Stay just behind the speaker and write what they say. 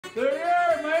There you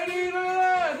are, mighty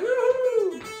lad!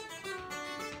 Woohoo!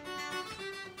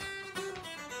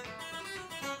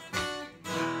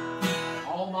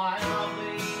 All my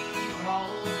lovely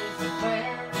roses are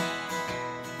fair.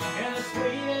 You're the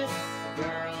sweetest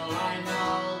girl I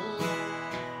know.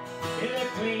 You're the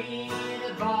queen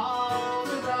of all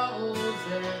the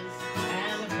roses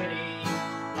and the pretty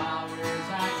flowers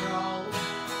that grow.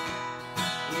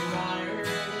 You water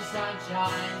the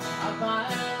sunshine of my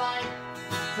life,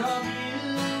 so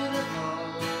beautiful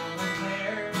and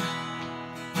clear.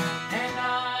 And I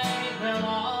will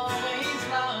always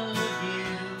love you,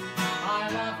 my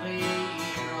lovely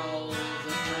rose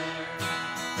of Clare.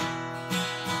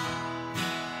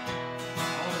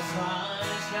 Oh, the sun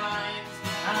shines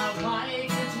out like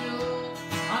a jewel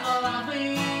on the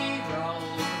lovely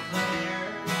rose of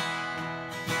Clare.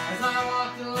 As I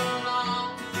walked along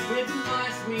with my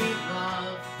sweet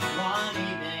love one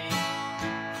evening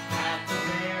at the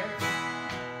fair,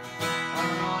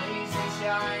 her eyes they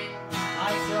shine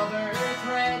like silver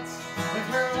threads with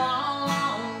her long,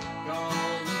 long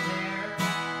golden hair.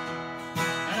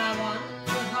 And I won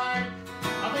the heart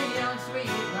of a young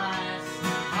sweet lass,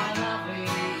 my lovely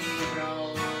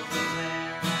rose of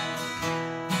Clare.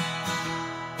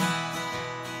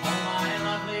 Oh, my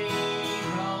lovely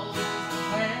rose of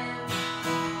Clare,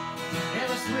 you're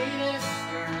the sweetest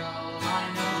girl I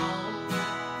know.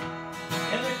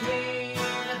 You're the queen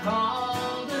of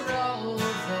all the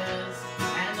roses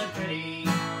and the pretty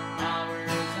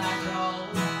flowers that grow.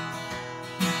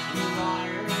 You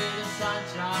water the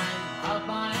sunshine of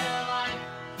my life,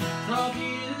 so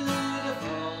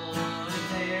beautiful and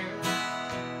clear.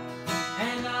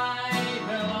 And I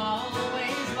will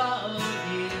always love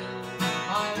you,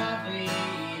 my lovely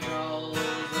rose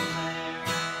of Clare.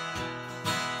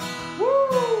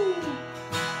 Woo!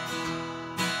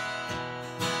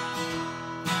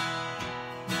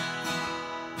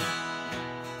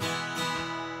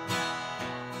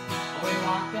 We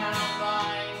walked down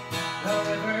by the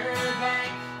river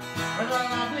bank where the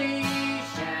lovely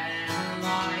shannon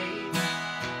lies,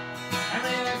 and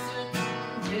we listened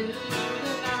to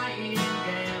the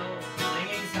nightingale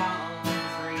singing songs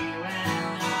for you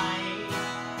and I.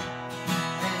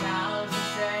 And now to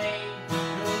say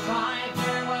goodbye,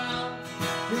 farewell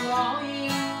to all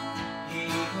you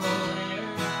people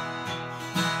here,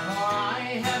 for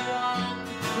I have won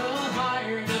the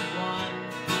heart of one,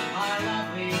 my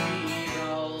lovely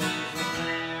rose of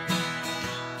Clare.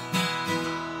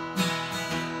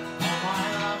 Oh, my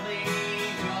lovely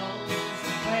rose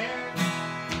of Clare,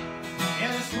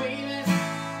 you're the sweetest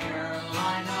girl I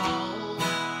know.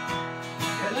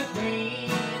 You're the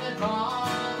queen of all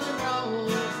the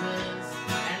roses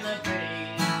and the pretty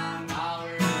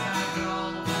flowers that grow.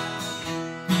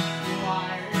 You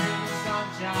are the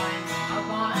sunshine of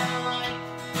my life,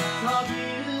 so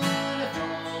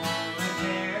beautiful and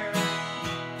fair.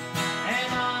 And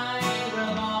I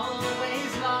will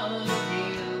always love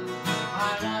you,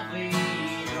 my lovely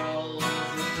rose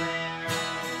of Clare.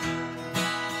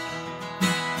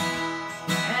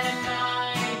 And I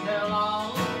will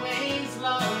always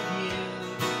love you,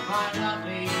 my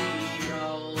lovely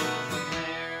rose of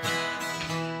Clare.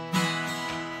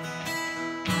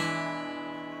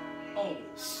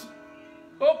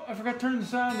 Oh, I forgot to turn the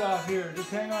sound off here.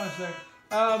 Just hang on a sec.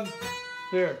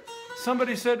 There.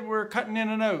 Somebody said we're cutting in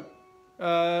and out.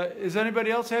 Is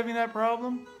anybody else having that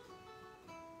problem?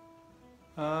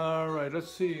 All right,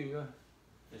 let's see.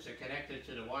 Is it connected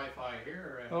to the Wi-Fi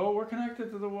here? Oh, we're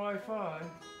connected to the Wi-Fi.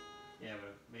 Yeah,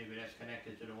 but maybe that's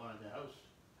connected to the one at the house,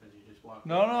 because you just walked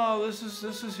No, in. no, this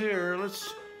is here.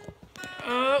 Let's.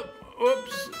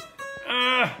 Whoops.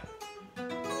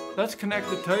 That's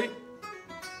connected tight.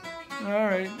 All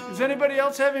right. Is anybody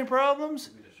else having problems?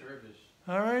 Maybe the service.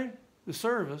 All right. The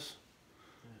service.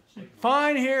 Yeah,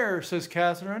 Fine here, says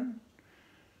Catherine.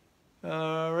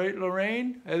 All right,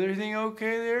 Lorraine. Everything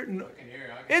okay there? No. I can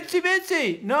hear. I can Itsy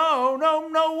bitsy. No,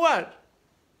 what?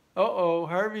 Uh-oh.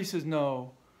 Harvey says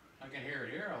no. I can hear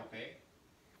it here, okay.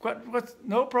 What's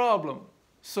no problem.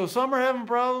 So some are having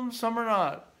problems, some are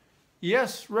not.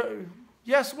 Yes,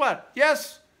 yes what?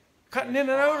 Yes? Cutting in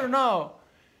and out or no?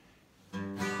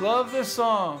 Love this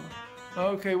song.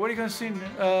 Okay, what are you going to sing?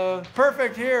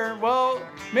 Perfect here. Well,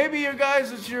 maybe you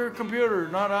guys, it's your computer,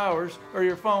 not ours, or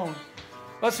your phone.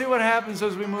 Let's see what happens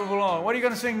as we move along. What are you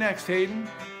going to sing next, Hayden?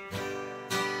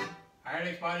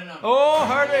 Heartache by the number. Oh,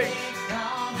 Heartache.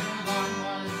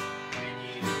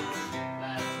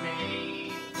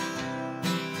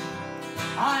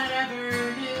 I never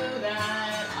knew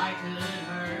that I could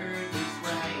hurt this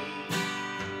way.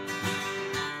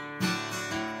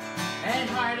 And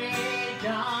heartache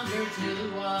number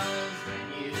 2 was when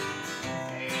you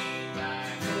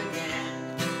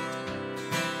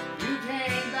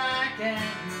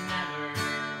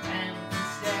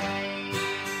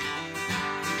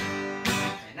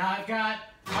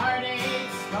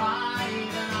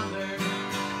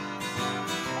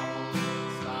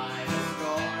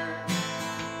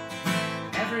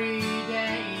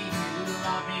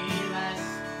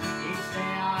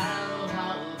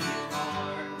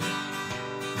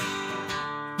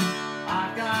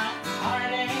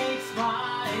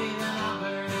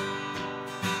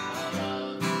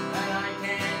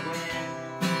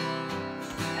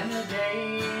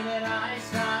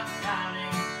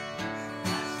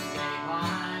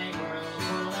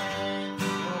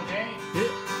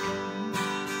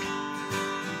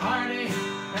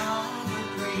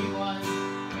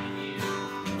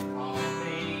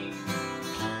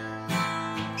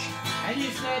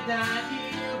said that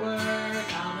you were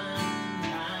coming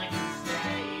back to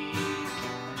stay.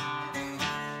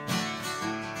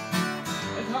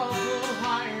 With hopeful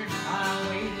heart, I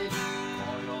waited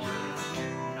for your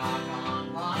knock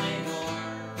on my door.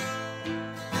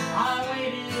 I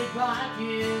waited, but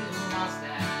you must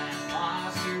have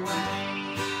lost your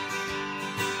way.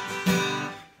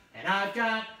 And I've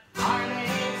got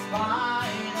heartaches by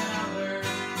the number,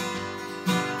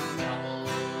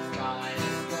 troubles by the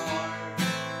score.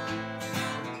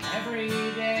 Every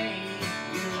day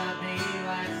you love me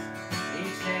less,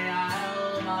 each day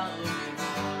I'll love you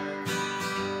more.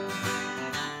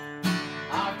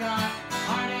 I've got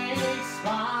heartaches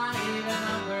by the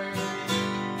number,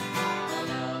 a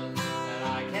love that I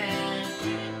can't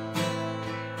win.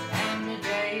 And the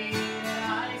day that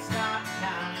I stop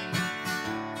counting,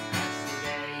 that's the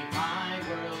day my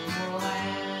world will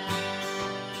end.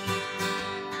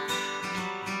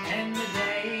 And the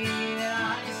day that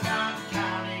I stop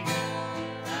counting,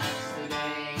 that's the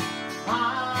day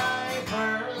my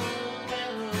world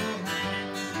will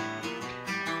end.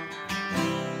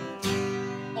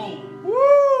 Oh,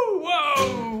 Woo!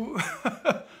 Whoa!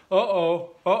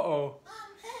 Uh-oh. Uh-oh.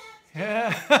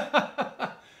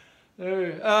 Yeah.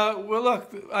 There. Well,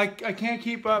 look, I can't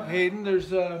keep up, Hayden. There's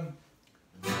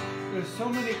so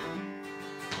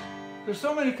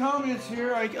many comments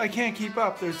here. I can't keep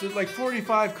up. There's like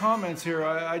 45 comments here.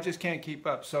 I just can't keep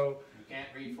up. So you can't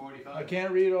read 45. I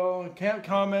can't read all. Can't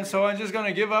comment. So I'm just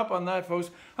gonna give up on that, folks.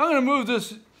 I'm gonna move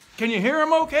this. Can you hear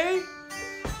him? Okay.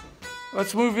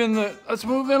 Let's move in a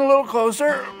little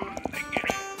closer.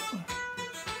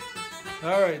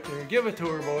 All right, there. Give it to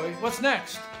her, boy. What's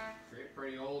next?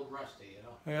 Pretty old rusty, you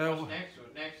know. Yeah. What's next?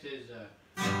 What next is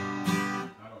I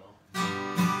don't know.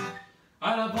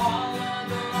 Out of all of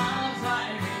the loves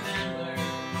I remember,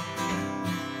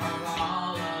 of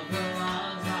all of the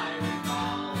loves I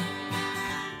recall,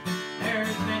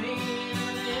 there's many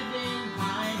who lived in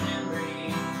my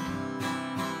memory.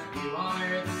 You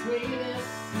are the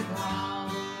sweetest of all.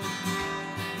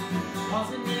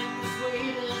 Wasn't it the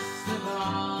sweetest of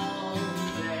all?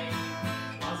 Jane?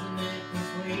 Wasn't it the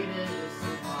sweetest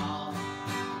of all?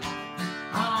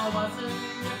 I wasn't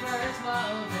your first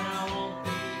love, and I won't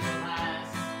be your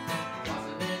last.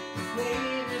 Wasn't it the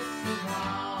sweetest of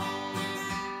all?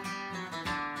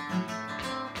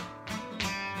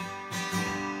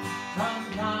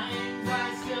 Sometimes I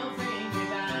still think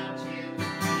about you.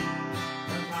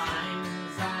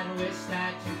 Sometimes I wish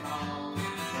that you called.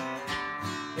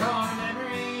 Your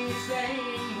memory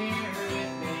staying here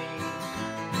with me,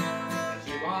 'cause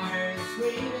you are the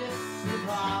sweetest of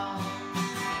all.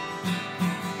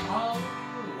 Oh,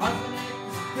 wasn't it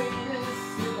the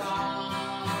sweetest of all?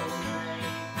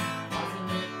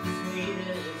 Wasn't it the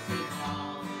sweetest of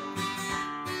all?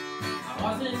 I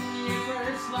wasn't your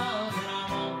first love, and I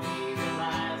won't be the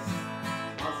last.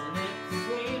 Wasn't it the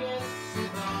sweetest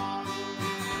of all?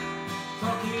 So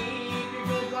keep your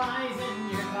goodbyes in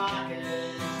your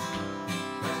pocket,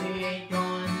 'cause he ain't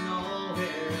going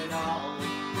nowhere at all.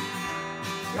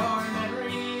 Your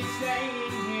memory's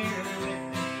staying here with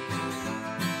me, 'cause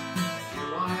you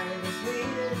are the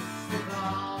sweetest of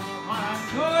all.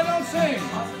 No, I don't sing.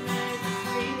 Wasn't it the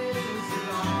sweetest of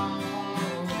all?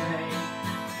 Hey,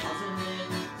 wasn't it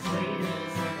the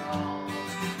sweetest of all?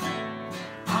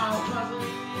 I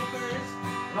wasn't your first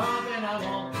love, and I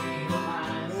won't be the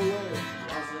last.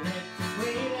 Wasn't it the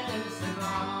sweetest of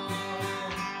all?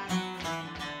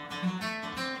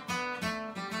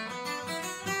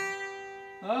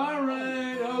 All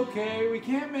right, okay, we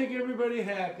can't make everybody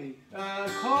happy.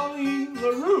 Colleen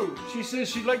LaRue, she says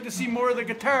she'd like to see more of the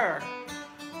guitar.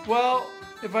 Well,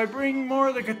 if I bring more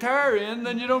of the guitar in,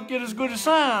 then you don't get as good a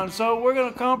sound. So we're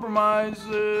gonna compromise.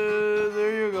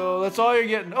 There you go. That's all you're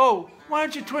getting. Oh, why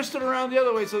don't you twist it around the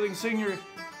other way so they can sing your.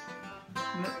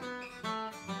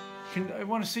 I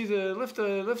want to see lift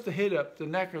the head up, the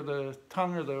neck or the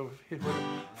tongue or the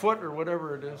foot or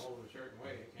whatever it is. Hold it a certain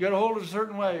way. You gotta hold it a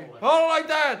certain way. Hold it like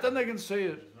that, then they can see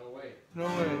it. There's no way. No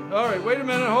way. All right, wait a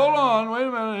minute. Hold on. Wait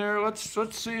a minute here. Let's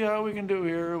see how we can do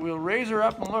here. We'll raise her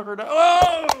up and look her down.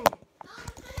 Oh!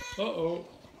 Uh-oh.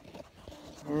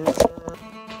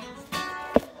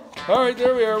 All right,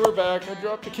 there we are. We're back. I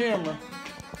dropped the camera.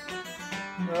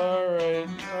 All right.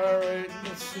 All right.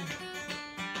 Let's see.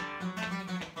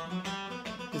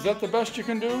 Is that the best you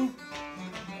can do?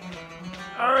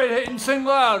 All right, Hayden, sing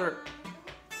louder.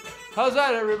 How's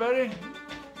that, everybody?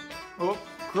 Oh,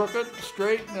 crooked,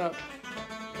 straighten up.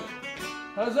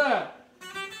 How's that?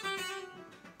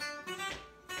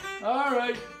 All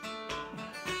right.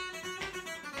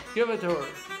 Give it to her.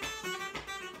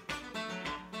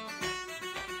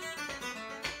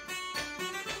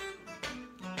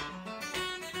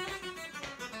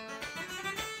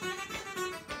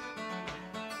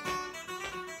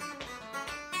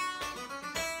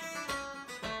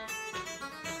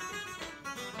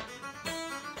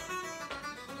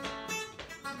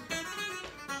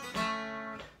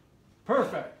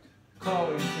 Perfect.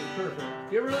 Chloe says perfect.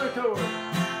 Give her another tour.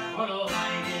 Put a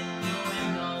light in the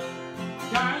window,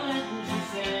 darling, she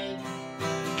said,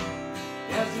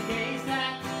 just in case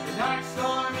that the dark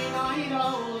stormy night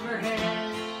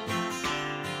overhead.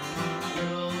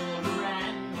 Little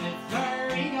veranda with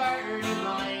fairy garden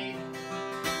light,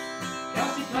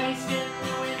 just she placed in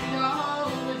the window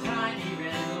a tiny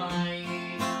red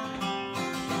light.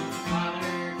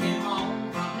 Father came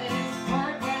home from his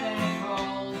work wet and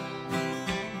cold,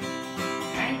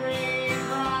 angry and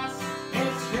cross,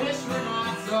 his fish were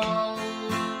not sold.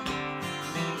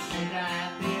 Said that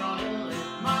the oil it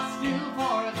must do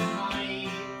for the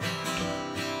night.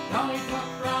 So he took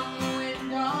from the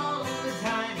window the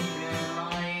tiny red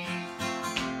light.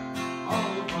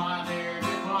 Oh, Father,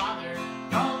 good Father,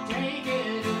 don't take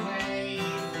it away.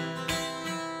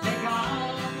 Take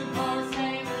off the poor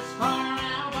sailors far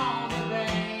out on the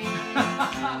bay.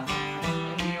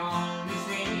 And we only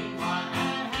seen what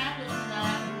had happened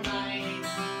that night.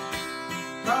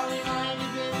 Probably might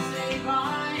have been saved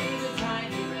by the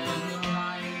tiny red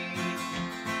light.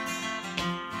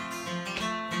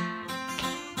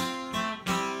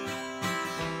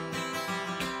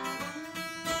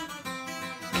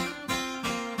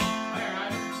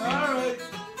 All right.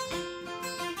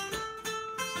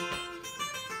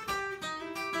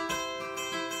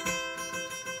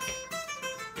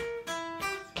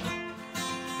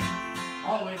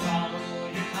 Always follow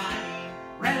your tiny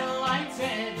red lights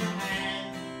in your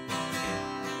hand.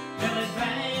 Till it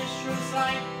vanished from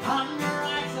sight under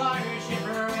ice our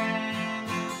shipper ran.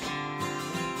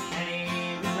 And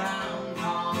he was drowned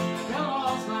on the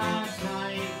billows last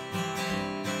night.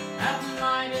 That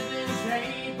might have been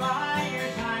saved by your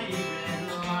tiny red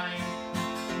light.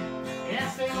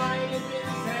 Yes, they might have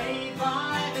been saved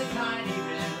by the tiny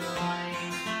red light.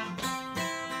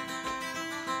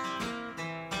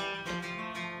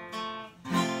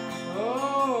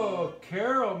 Oh,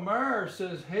 Carol Marr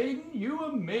says, Hayden, you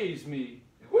amaze me.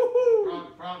 The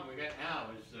Woohoo! problem we got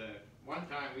now is one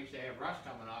time we used to have rust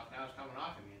coming off, now it's coming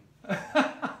off again.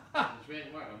 It's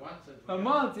been, what, a month since we A got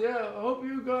month, yeah. I hope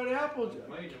you got apple it?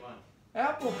 Wait a month.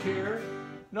 apple care.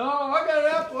 No, I got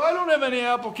apple. I don't have any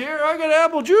apple care. I got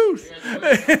apple juice.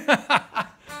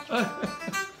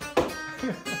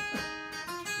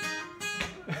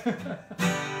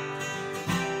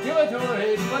 Give it to her,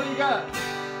 Hayden. What do you got?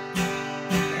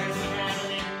 There's a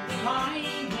cabin in the pine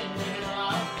in the middle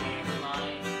of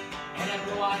Caroline, and a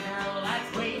blue-eyed girl that's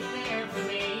waiting there for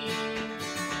me.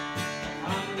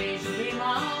 Someday she'll be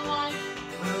my wife,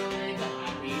 we'll live a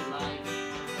happy life.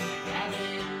 Cabin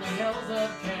in the hills of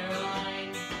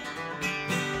Caroline,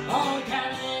 oh, a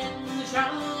cabin in the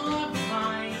shadow of the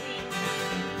pine,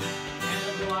 and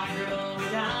the blue-eyed girl way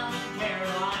down in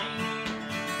Caroline.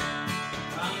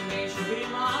 Someday she'll be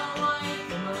my wife,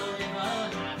 and we'll live a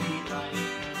happy life.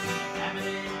 Cabin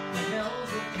in the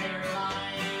hills of Caroline.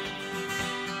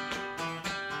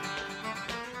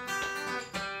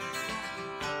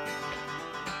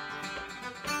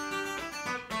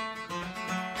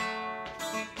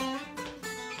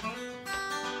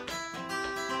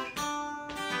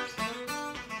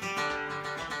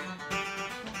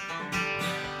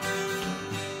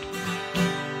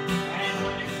 And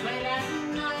when it's late at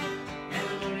night, and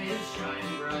the moon is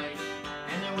shining bright,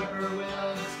 and the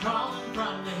whippoorwill is calling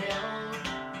from the hill,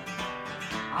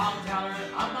 I'll tell her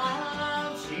of my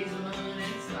love, she's the moon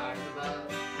and stars above.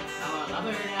 Now I love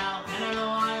her now, and I know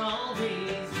I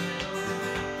always will.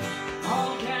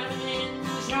 Oh, cabin in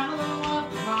the shadow of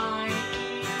the pine,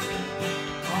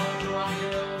 oh, do I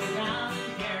go down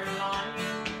in Caroline?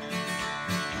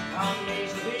 Someday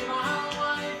she'll be my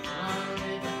wife, and I'll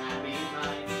live a happy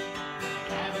life.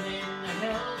 Cabin in the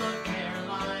hills of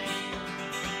Caroline.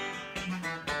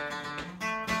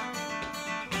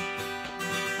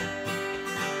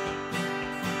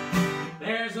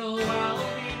 There's a well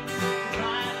deep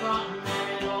right on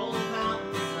that old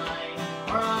mountainside,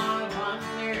 where I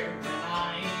wondered when I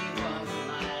was a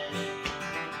lad.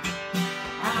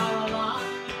 How I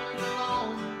wandered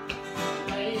alone, a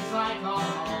place I call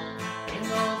home, in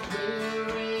those blue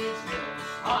ridge hills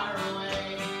far away.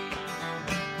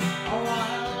 Oh, what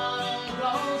I love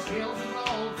those hills of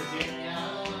old Virginia,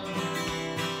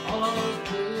 all those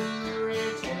blue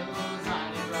ridge hills I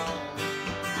did roam.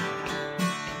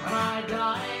 When I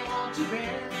die, won't you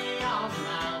bury me on the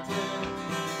mountain,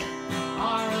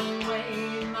 far away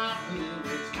in my Blue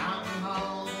Ridge mountain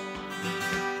home?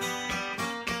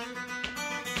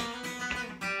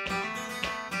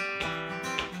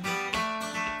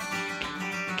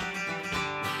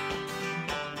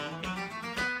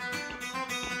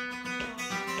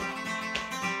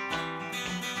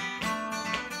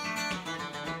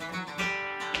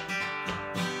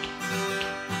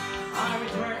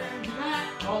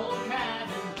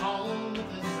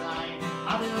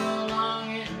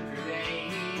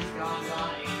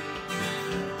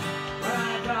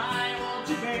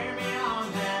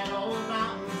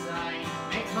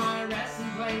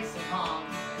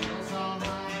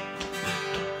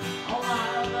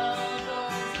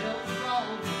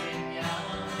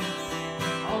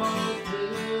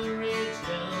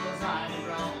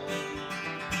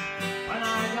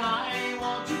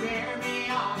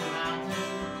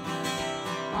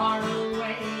 far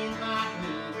away in my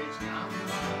Blue Ridge number.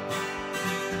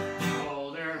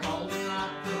 Oh, they're holding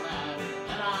up the ladder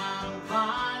that I'm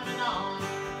climbing on.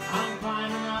 I'm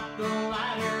climbing up the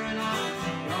ladder and I'm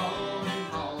going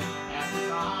home. At the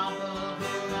top of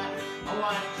the ladder, oh,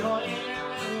 what joy there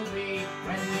will be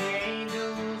when the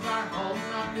angels are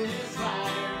holding up this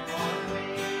ladder for me.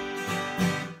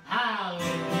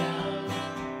 Hallelujah,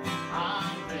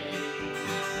 I'm ready.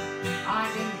 I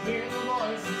can hear the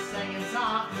voices singing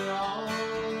softly. Oh,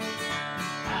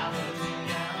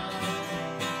 hallelujah,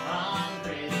 I'm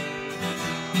ready.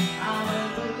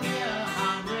 Hallelujah,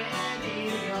 I'm ready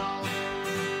to go.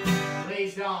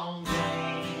 Please don't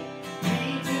take me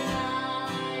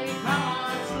tonight while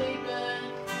I'm sleeping,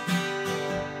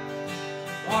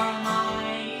 or I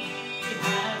might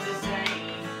have the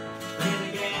same dream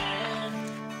again.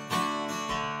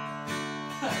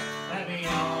 Let me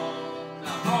own the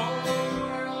whole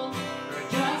world for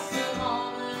just a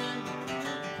moment.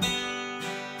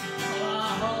 Oh,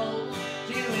 I hold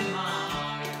you in my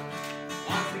arms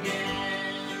once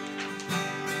again.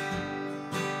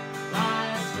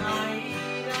 Last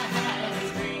night I had a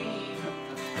dream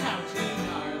about you,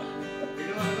 darling. You're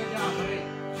doing a good job, buddy.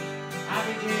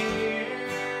 Happy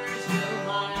tears fill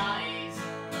my eyes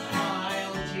when I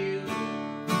held you.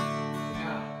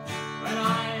 When I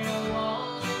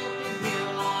awoke and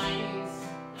realized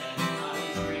that I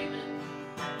was dreaming.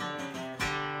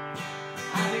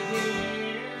 Happy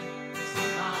tears in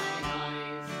my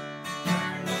eyes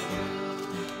turned to blue.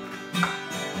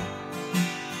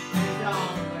 Please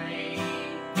don't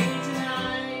wake me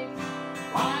tonight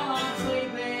while I'm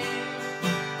sleeping,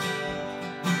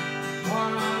 or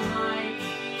I might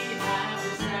have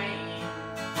the same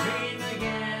dream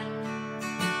again.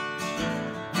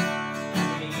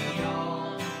 Let me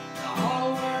own the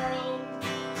whole world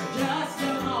for just a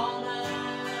moment.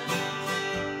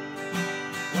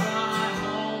 Will I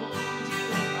hold you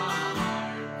in my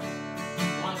arms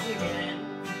once again?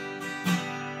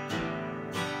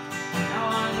 Now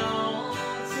I know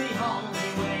it's the only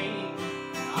way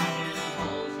I can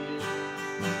hold you.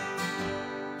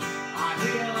 I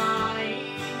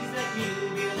realize that you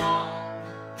belong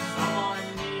to someone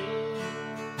new.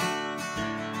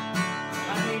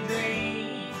 Let me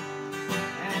dream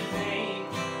and think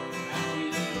of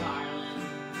you, darling.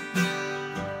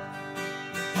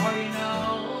 For you know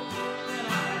that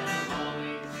I have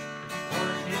always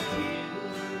worshipped you.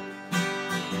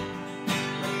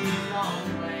 Please don't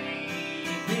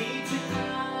wake me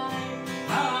tonight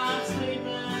while I'm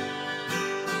sleeping,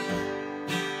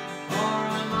 or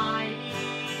I might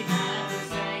have the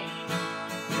same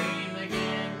dream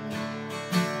again.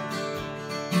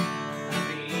 Let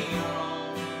me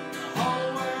own the whole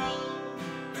world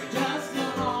for just a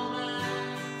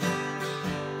moment.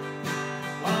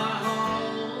 While I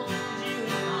hold you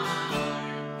in my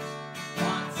arms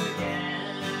once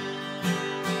again.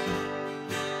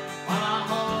 While I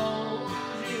hold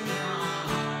you in my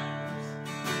arms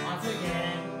once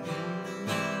again.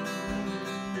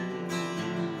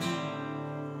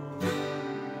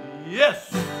 Yes!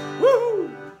 Woo!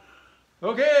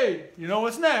 Okay, you know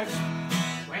what's next.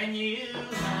 When you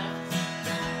left,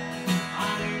 I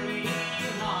nearly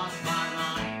lost my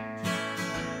mind.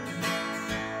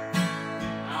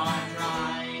 Now I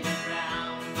try to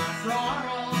drown my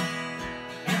sorrow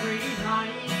every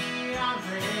night on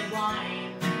red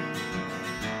wine.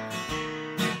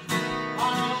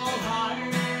 All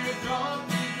heart broke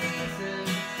to pieces,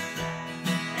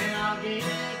 and I'll get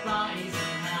by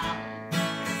somehow.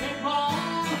 'Cause it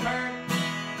won't hurt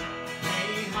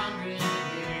 800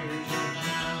 years from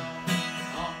now.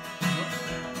 Oh.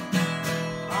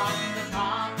 From the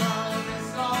top of this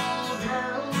old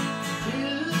world to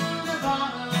the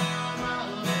bottom of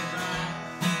the grass.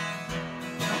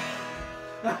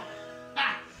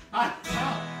 I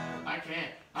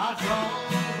can't. I'll throw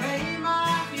away my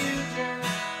future,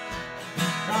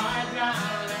 try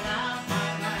drowning out my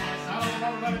past. I don't know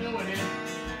what we're gonna do with it.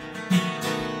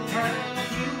 Girl, if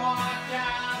you walked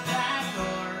out that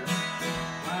door,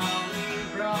 well, we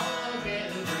broke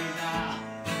every vow.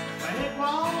 But it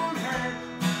won't hurt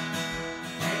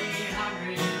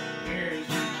 800 years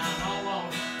from now. No, it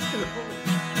won't.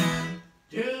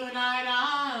 Tonight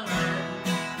I'm hurt,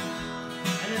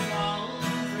 and it's all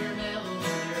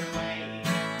familiar way.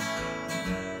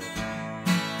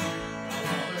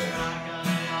 However, I got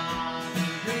a lot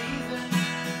of reasons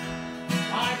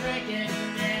why drinking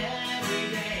every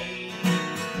day.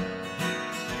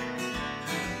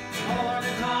 For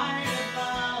the kind of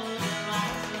love and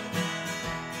lonesome,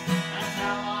 that's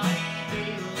how I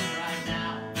feel right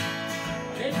now.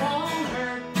 But it won't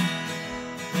hurt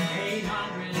 800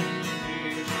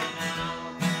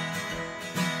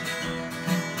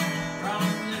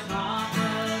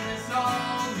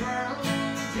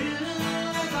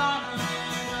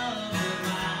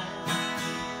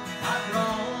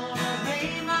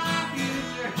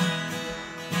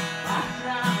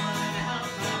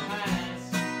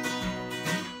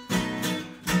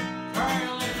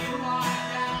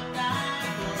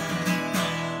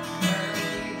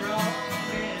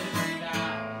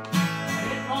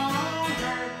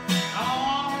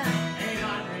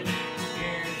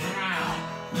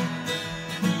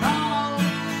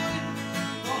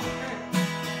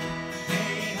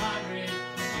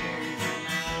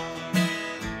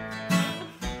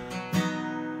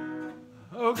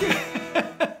 Okay.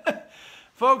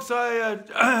 Folks,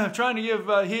 I'm trying to give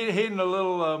Hayden a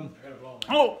little... I gotta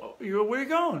blow. Where are you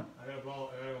going? I gotta blow.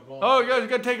 Oh, you guys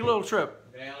got to take a little trip.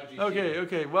 The allergies.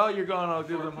 Okay. While you're gone, I'll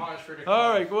do them. All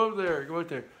right, go over there. Go out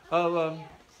there. All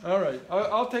right.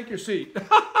 I'll take your seat.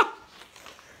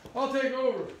 I'll take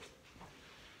over.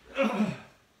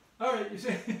 All right. You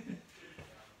see,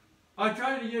 I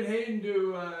tried to get Hayden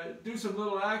to do some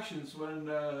little actions when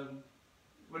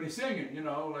he's singing. You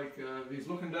know, like he's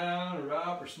looking down or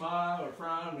up or smile or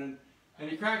frown, and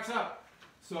he cracks up.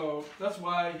 So that's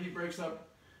why he breaks up.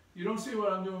 You don't see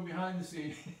what I'm doing behind the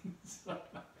scenes.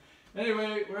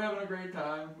 Anyway, we're having a great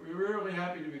time. We're really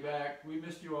happy to be back. We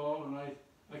missed you all, and I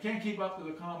can't keep up to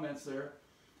the comments there.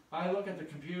 I look at the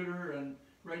computer and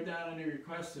write down any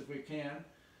requests if we can,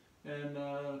 and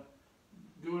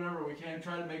do whatever we can.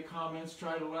 Try to make comments,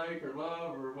 try to like or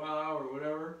love or wow or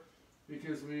whatever,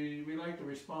 because we like to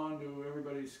respond to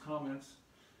everybody's comments.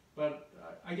 But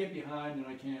I get behind and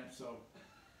I can't, so.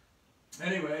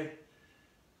 Anyway,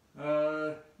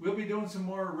 we'll be doing some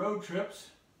more road trips.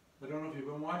 I don't know if you've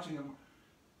been watching them.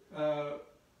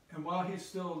 And while he's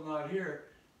still not here,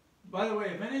 by the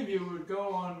way, if any of you would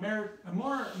go on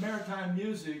more Maritime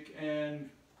Music and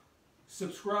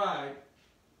subscribe,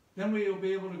 then we will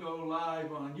be able to go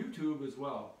live on YouTube as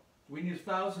well. We need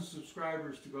 1,000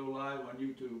 subscribers to go live on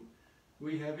YouTube.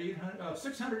 We have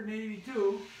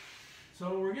 682,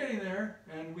 so we're getting there,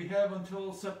 and we have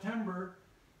until September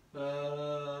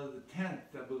the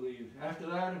 10th, I believe. After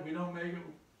that, if we don't make it,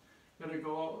 gotta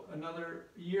go another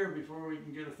year before we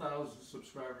can get 1,000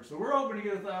 subscribers. So we're hoping to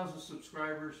get 1,000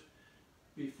 subscribers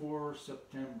before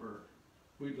September.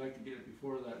 We'd like to get it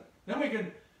before that. Then we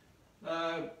can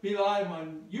be live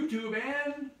on YouTube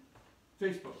and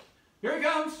Facebook. Here he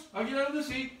comes. I'll get out of the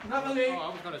seat. Not my name. Oh, I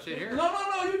was gonna sit here. No,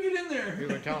 you get in there. You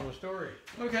were telling the story.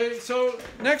 Okay, so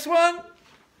next one.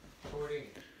 Accordion.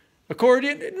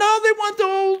 Accordion. No, they want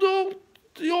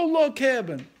the old log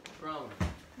cabin. Brown.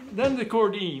 Then the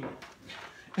accordion.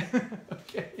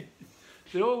 Okay.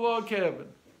 The old log cabin.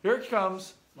 Here it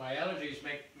comes. My allergies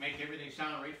make everything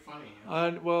sound right funny.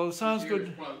 Well, it sounds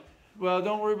good. Well,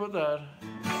 don't worry about that.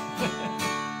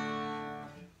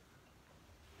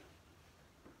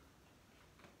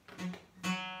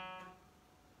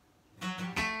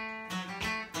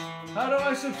 How do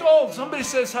I subscribe? Oh, somebody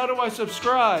says, how do I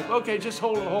subscribe? Okay, just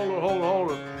hold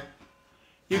it.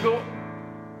 You go.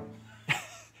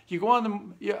 You go on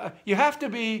the. You have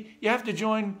to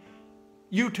join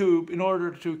YouTube in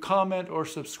order to comment or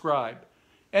subscribe,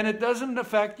 and it doesn't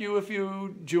affect you if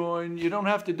you join. You don't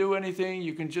have to do anything.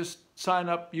 You can just sign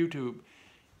up YouTube,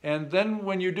 and then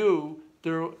when you do,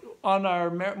 there on our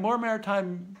More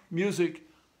Maritime Music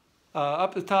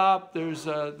up the top. There's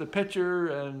the picture,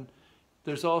 and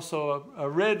there's also a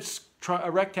red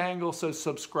rectangle says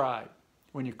subscribe.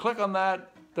 When you click on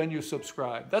that, then you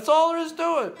subscribe. That's all there is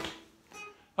to it.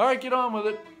 All right, get on with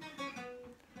it.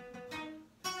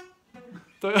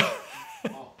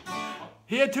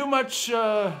 He had too much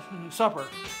supper.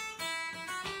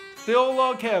 The old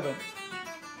log cabin.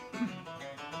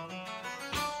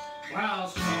 While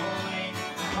strolling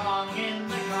along in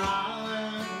the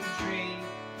country,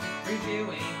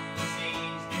 reviewing the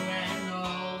scenes new and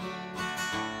old,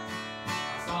 I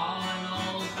saw an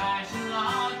old-fashioned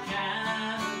log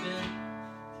cabin,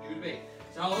 excuse me,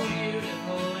 so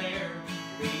beautiful there to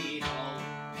behold.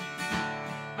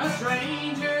 A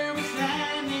stranger was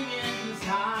standing in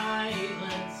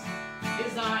silence,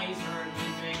 his eyes firmly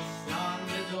fixed on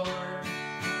the door.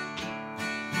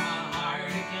 My heart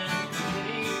again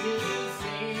beating to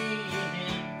see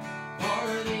him, for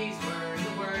these were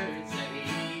the words that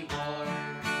he wore.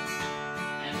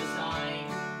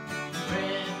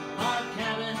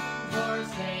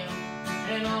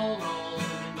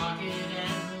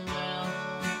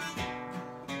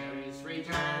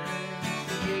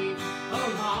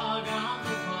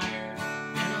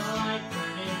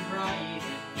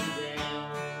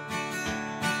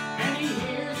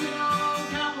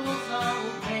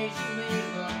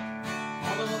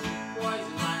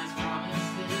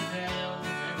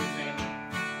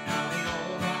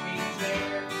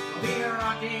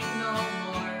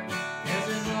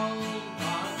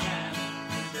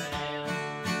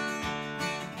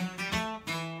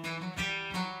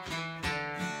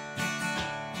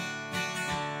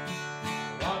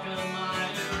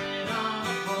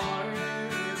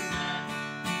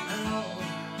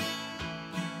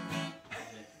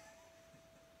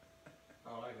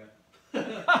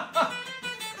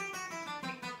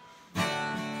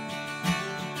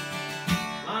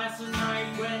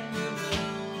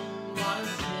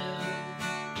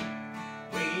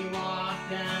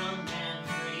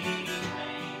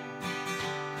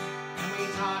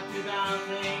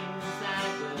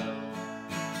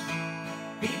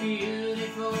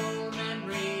 beautiful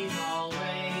memories always.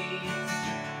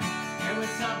 There was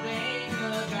something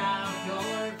about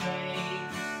your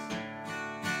face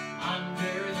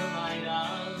under the light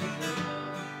of the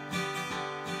moon.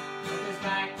 Took us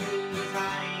back to the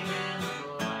time and the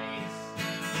place,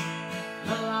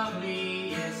 the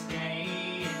loveliest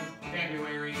day in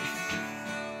February,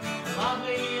 the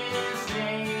loveliest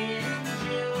day in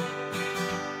June.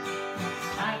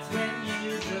 That's when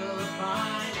you took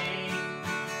my name.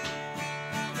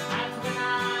 That's when I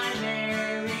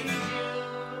married you.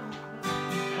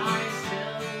 And I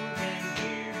still can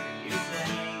hear you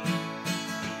say,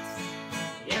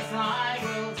 yes, I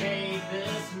will take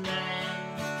this man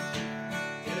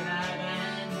to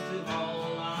heaven to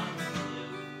hold on to.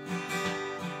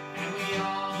 And we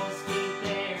all stood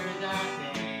there that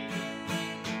day,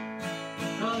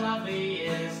 the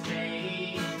loveliest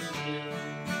day in June.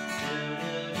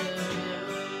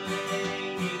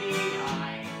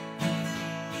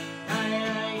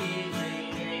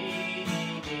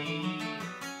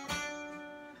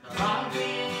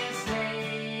 Loveliest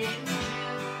day in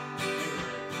June.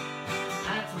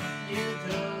 That's when you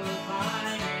took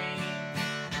my name.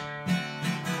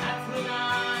 That's when I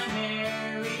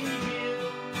married you.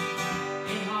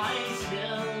 And I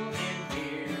still can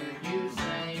hear you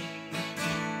say,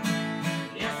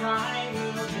 yes, I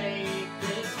will take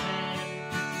this man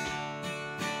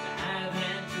to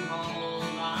heaven to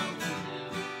hold on to.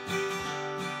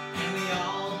 And we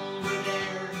all were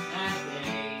there that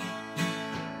day,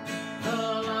 the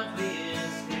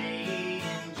loveliest day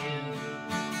in June.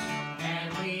 And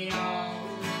we all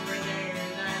were there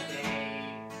that day,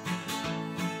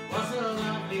 was the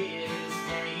loveliest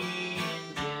day in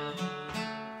June.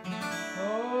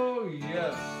 Oh,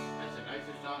 yes. That's the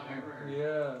nicest song I ever heard.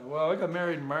 Yeah. Well, I got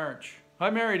married in March. I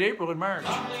married April in March.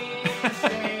 Loveliest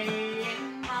day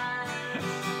in March.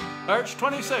 March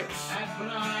 26th. That's when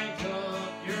I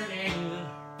took your name.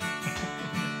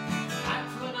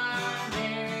 That's when I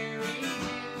married you.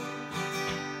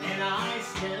 And I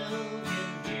still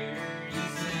can hear you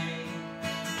say,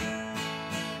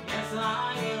 yes, I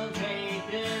will take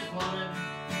this woman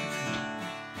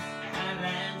to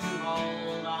heaven to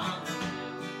hold on to.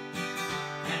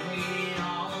 And we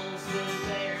all stood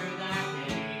there that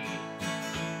day,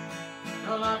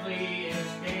 the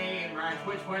loveliest day in March.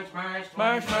 Which one's March?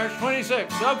 March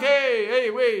 26th. Okay. Hey,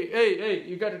 wait. Hey.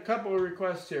 You got a couple of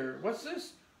requests here. What's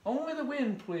this? Only the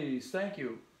Wind, please. Thank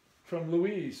you. From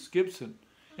Louise Gibson.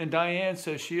 And Diane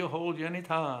says she'll hold you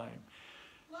anytime.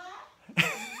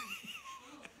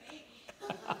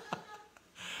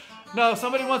 No,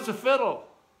 somebody wants a fiddle.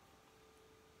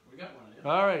 We got one of them.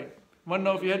 All right. Want to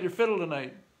know if you had your fiddle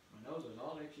tonight. My nose is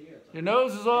all itchy. Your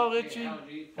nose is all itchy?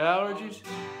 Allergies. Allergies?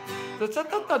 That's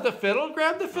not the fiddle.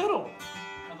 Grab the fiddle.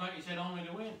 I thought you said only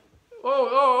the wind.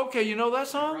 Oh, okay. You know that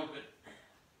song? Broke it.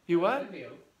 You what?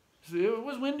 Video. It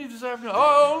was windy this afternoon.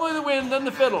 Oh, only the wind, then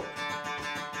the fiddle.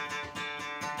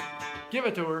 Give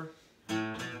it to her. She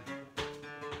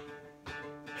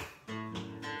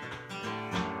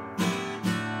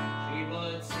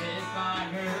would sit by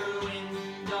her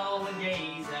window and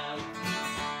gaze out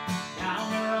down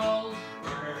the road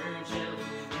where her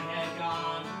children had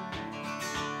gone.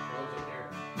 Froze it there.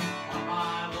 One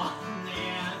by one they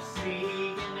have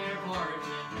seeking their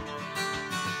fortune,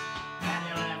 and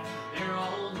they left their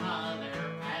old mother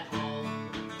at home.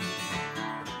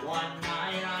 One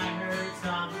night I heard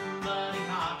somebody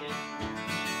talking,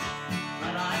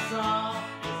 but I saw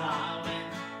as I went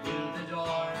through the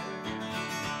door,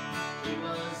 she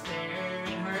was there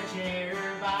in her chair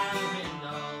by the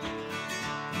window,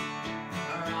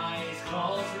 her eyes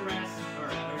closed to rest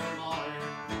forevermore.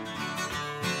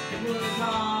 It was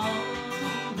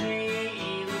only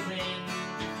the wind.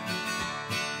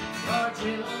 Your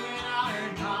children are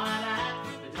not at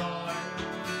the door.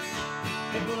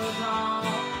 It was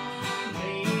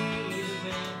only the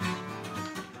wind.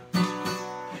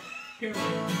 Your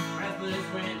breathless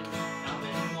wind,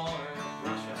 nothing more.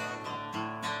 Russia.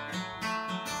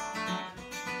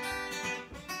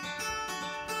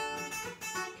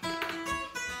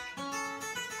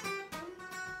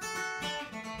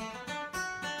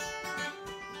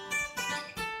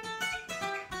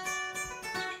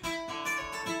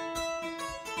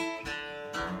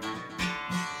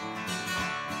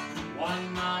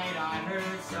 One night I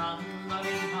heard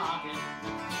somebody talking,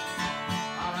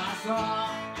 and I saw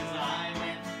as I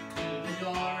went to the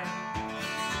door,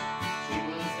 she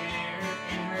was there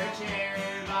in her chair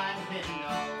by the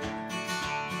window,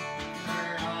 her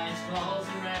eyes closed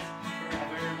and rest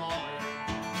forevermore.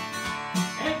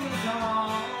 It was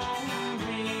only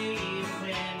the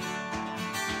wind.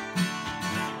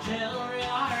 Children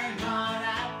are gone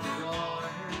at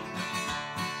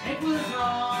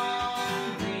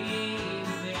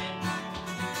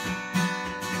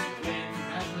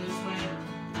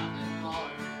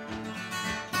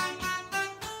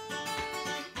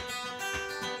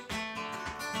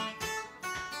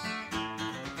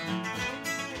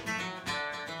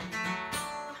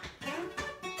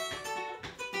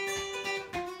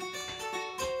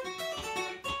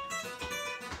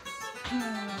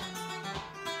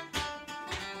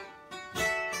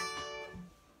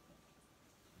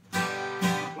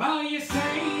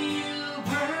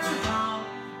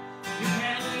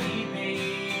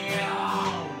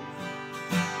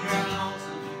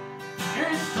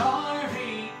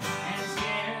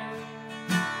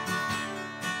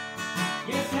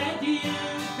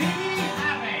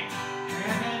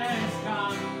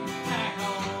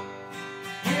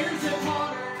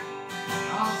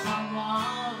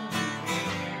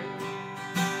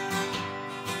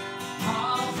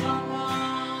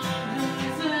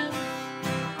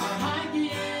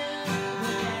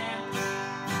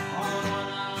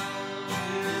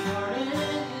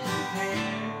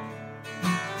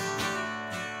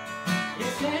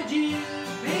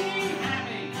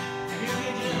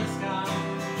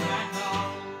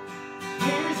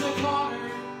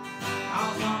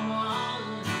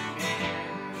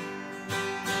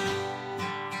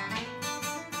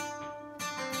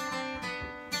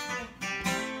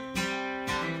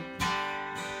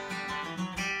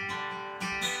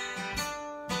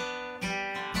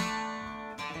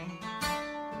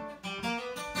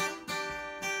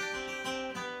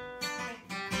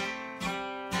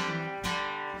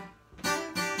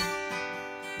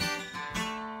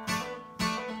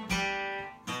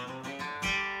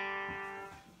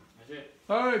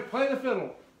All right, play the fiddle.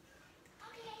 Okay.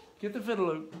 Get the fiddle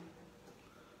out.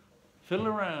 Fiddle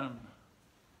around.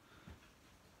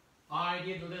 I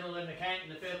did a little in the canton,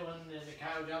 the fiddle, and then the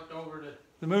cow jumped over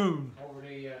The moon.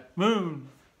 the Moon.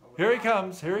 over Here the he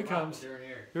comes. Here he rock comes. there and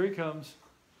here. Here he comes.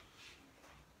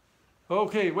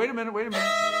 Okay, wait a minute, wait a minute.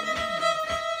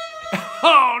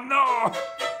 Oh no!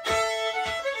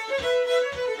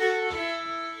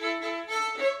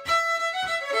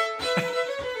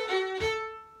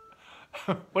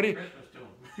 What do you? Christmas to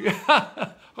him. Yeah,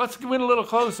 let's get in a little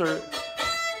closer.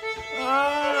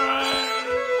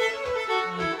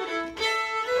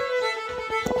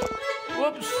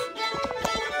 Whoops.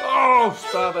 Oh,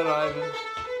 stop it, Ivan.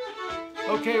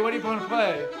 Okay, what are you going to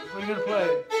play? What are you going to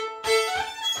play?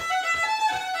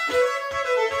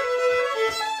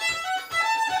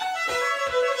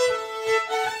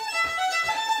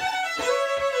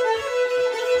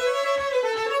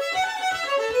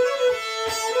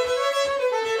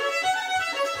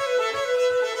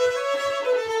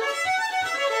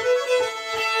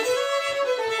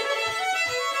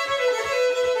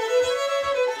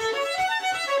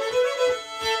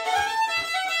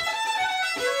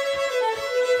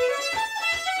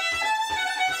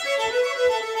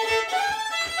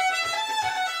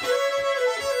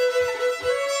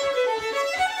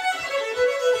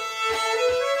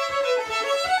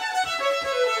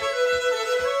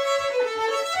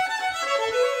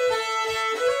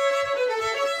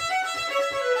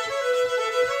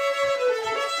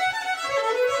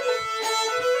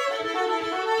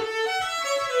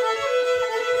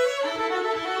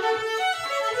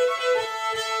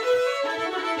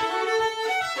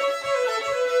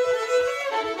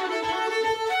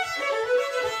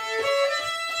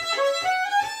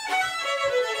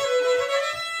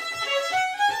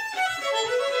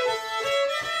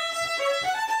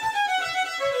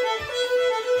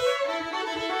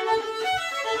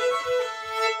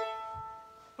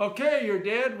 Okay, your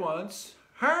dad wants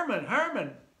Harmon.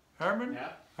 Yeah.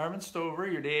 Harmon Stover,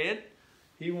 your dad.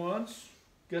 He wants,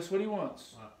 guess what he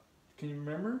wants? What? Can you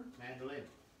remember? Mandolin.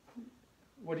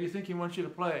 What do you think he wants you to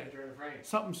play? Enter the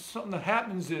frame. Something that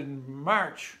happens in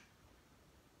March.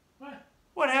 What?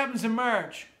 What happens in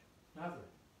March? Nothing.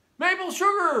 Maple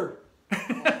sugar! I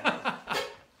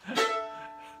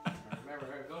remember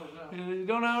how it goes now. You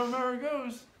don't know how to remember it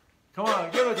goes. Come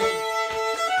on, give it to me.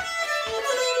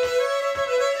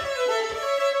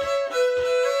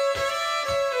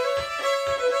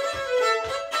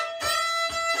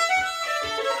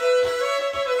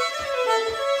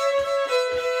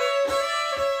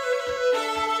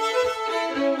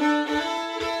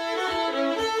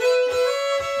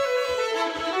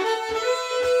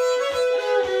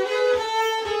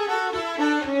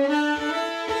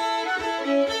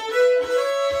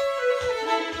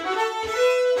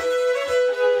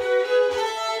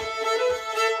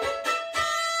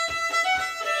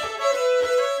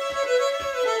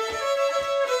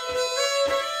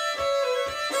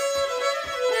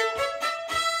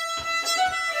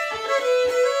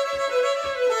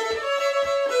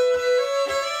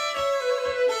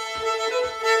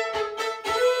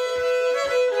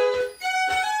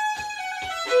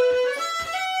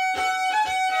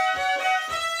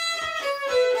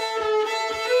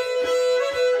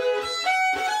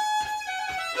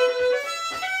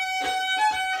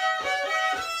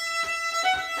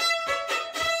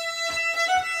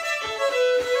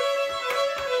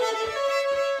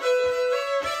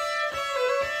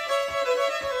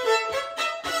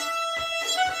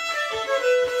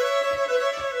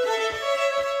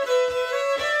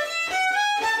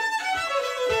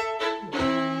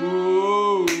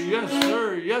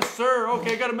 Yes, sir.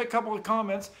 Okay, I got to make a couple of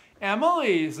comments.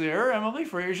 Emily's there. Emily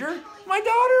Frazier, my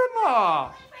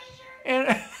daughter-in-law,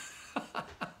 and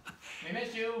We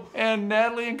miss you. and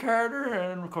Natalie and Carter,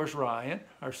 and of course Ryan,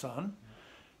 our son.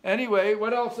 Anyway,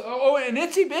 what else? Oh, and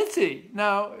Itsy Bitsy.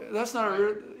 Now that's not a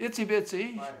real Itsy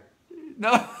Bitsy. Spider.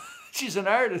 No, she's an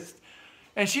artist,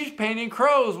 and she's painting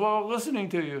crows while listening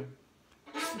to you.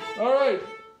 All right.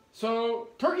 So,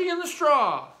 Turkey in the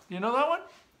Straw. You know that one?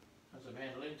 That's a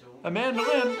mandolin tune. A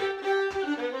mandolin.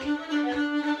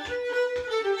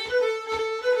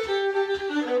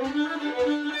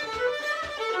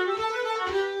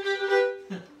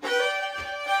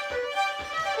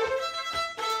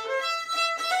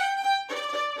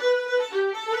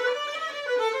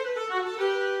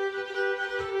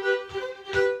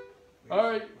 All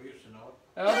right. We used to know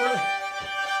it. Albert.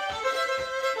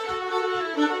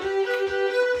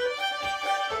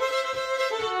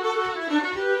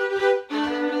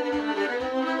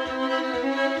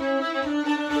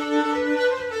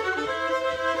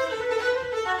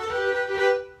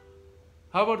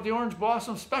 How about the Orange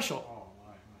Blossom Special? Oh,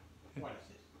 my. What is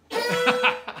this?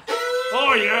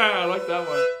 Oh yeah, I like that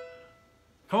one.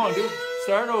 Come on, dude.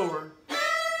 Start over.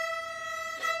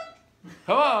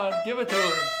 Come on, give it to her.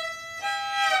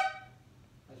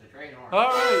 That's a train horn. All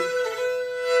right.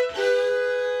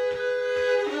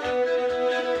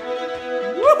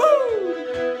 Woohoo!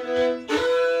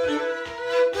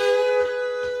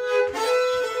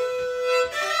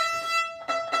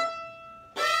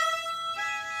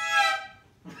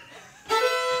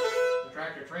 The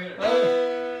tractor trailer. Woohoo!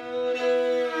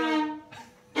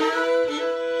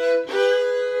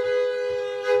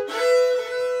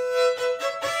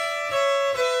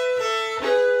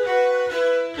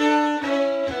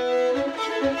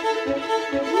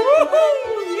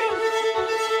 Yes!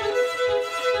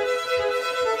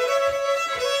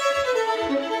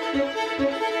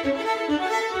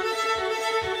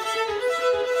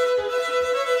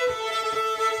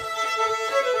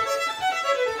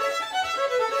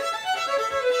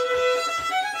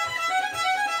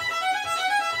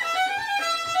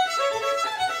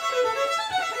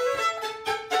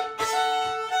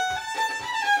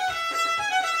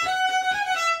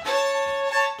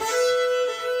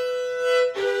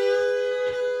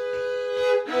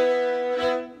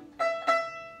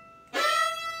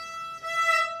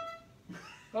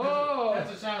 Oh!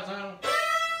 That's the sound sound.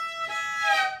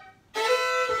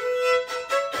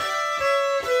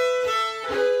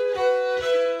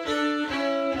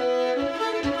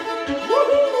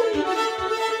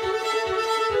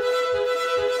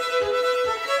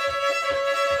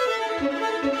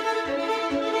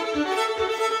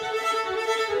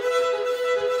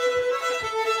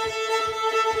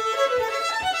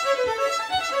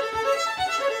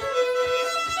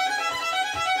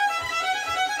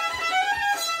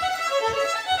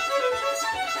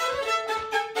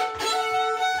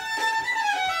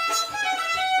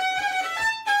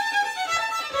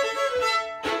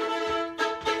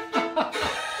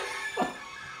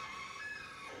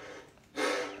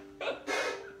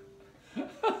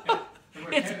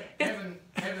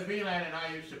 Kevin Beeline and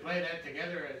I used to play that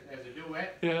together as a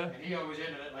duet. Yeah. And he always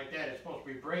ended it like that. It's supposed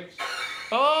to be breaks.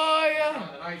 Oh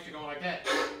yeah. And I used to go like that.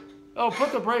 Oh,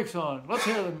 put the brakes on. Let's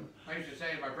hear them. I used to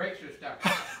say my brakes are stuck.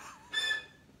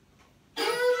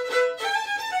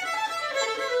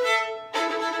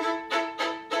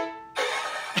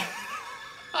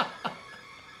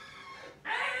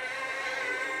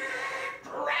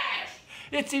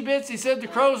 Itsy Bitsy said the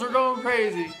crows are going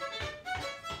crazy.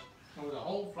 There was a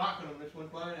whole flock of them just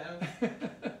went by now.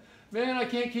 Man, I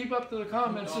can't keep up to the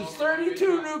comments. There's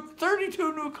 32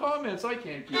 new comments. I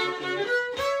can't keep up to that.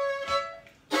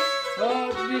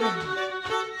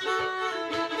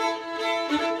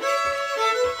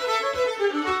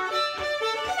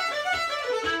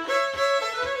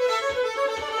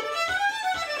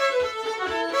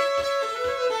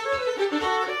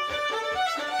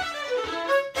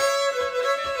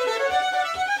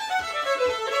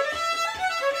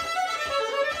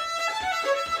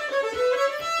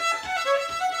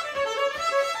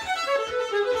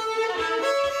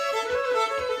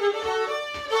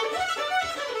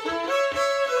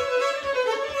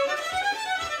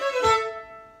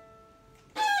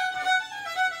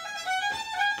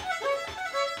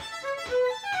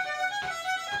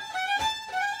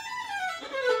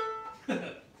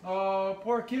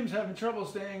 Poor Kim's having trouble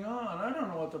staying on. I don't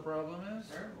know what the problem is.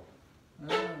 Terrible.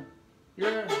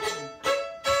 Yeah.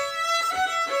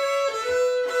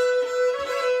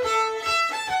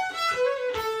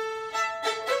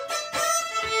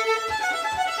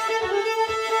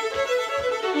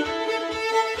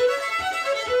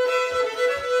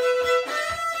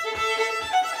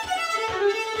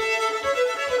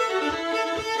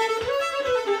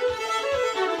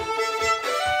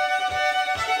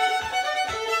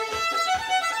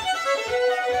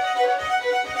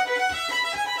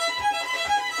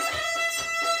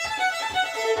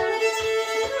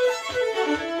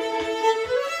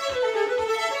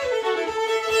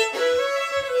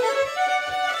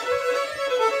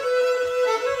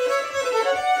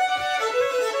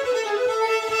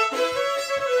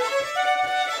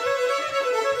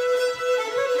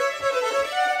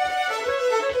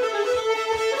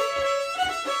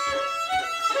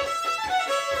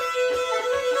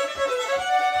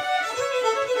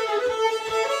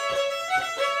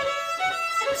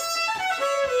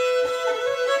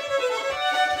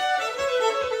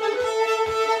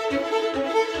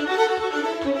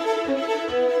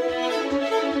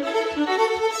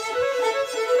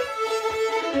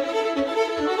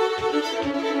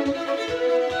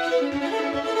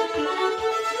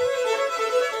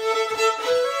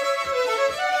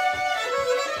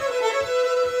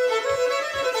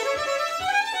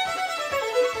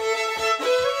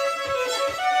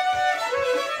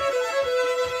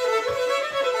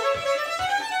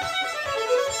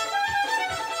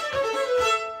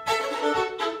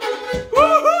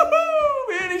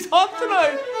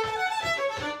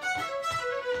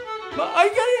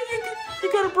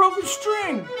 broken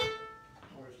string.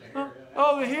 Where's the Huh? hair?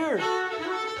 Oh, they're here.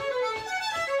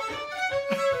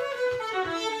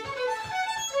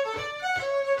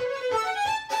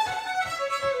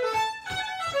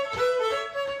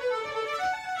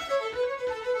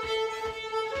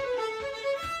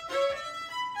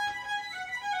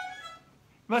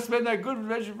 Must have been that good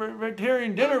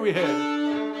vegetarian dinner we had.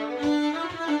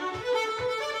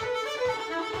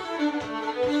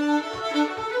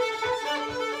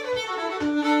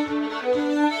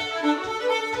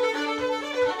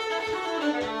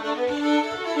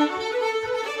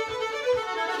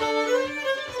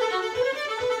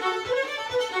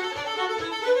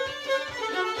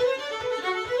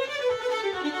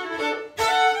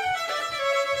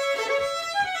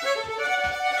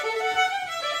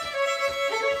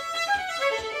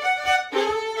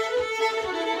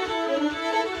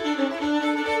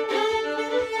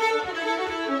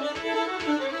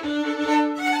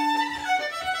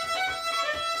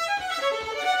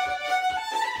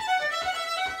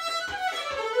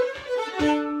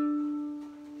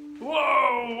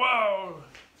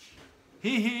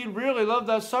 He really loved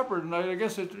that supper tonight. I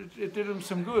guess it did him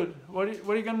some good. What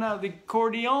are you gonna now? The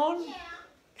accordion?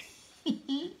 Yeah.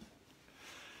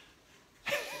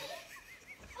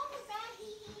 What was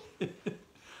that?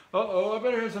 Uh-oh, I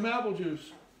better have some apple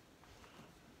juice.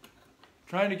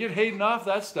 Trying to get Hayden off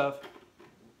that stuff.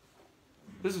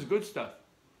 This is good stuff.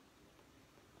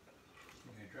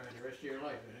 You can try it the rest of your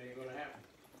life, it ain't gonna happen.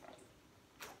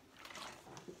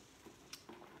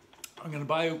 I'm gonna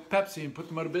buy Pepsi and put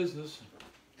them out of business.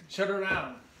 Shut her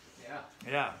down. Yeah.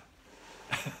 Yeah.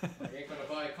 You ain't gonna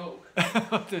buy a Coke.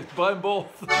 Buy them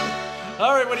both.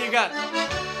 All right, what do you got?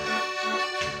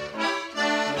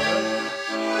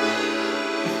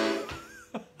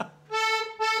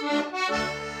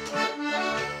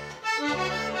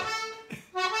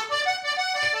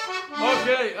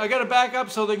 Okay, I gotta back up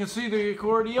so they can see the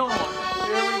accordion.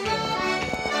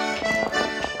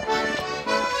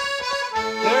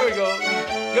 There we go.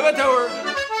 Give it to her.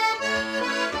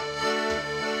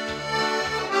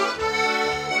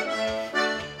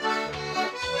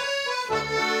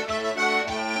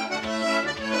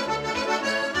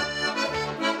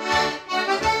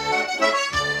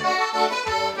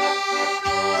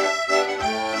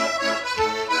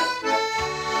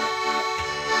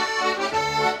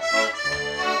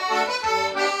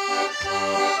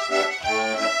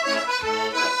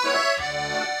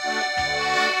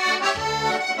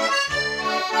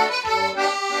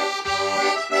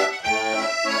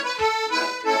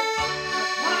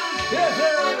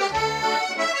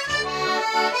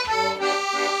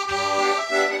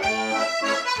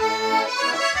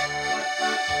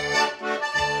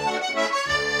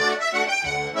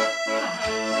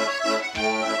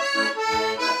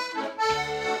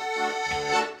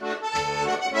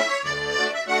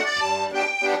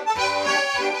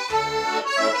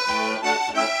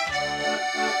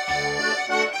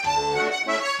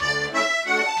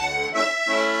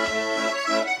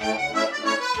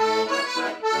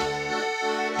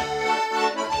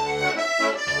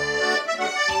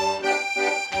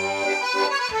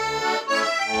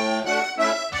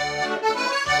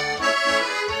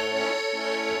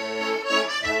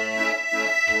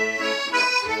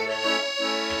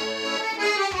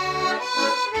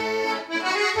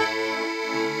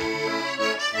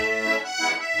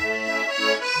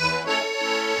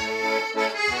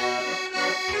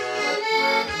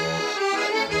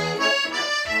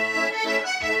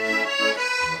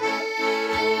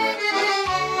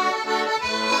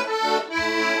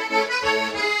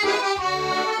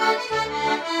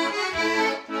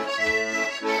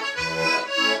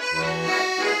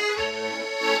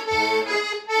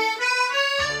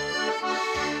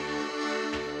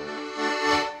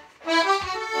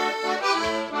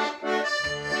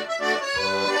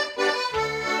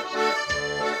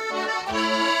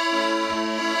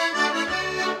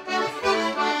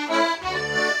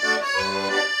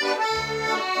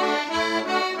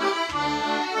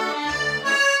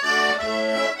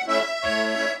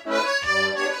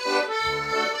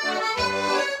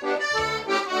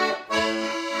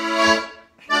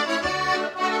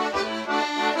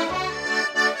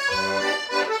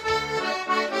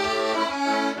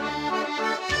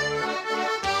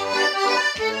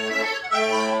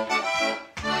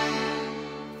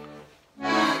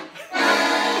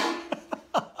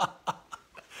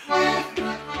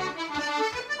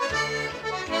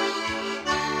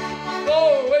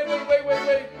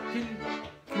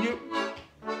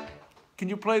 Can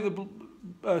you play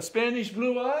the Spanish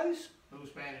Blue Eyes? Blue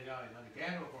Spanish Eyes on the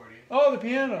piano accordion. Oh, the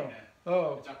piano. Yeah.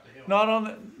 Oh, It's up the hill. not on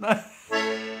the.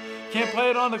 Can't play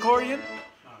it on the accordion.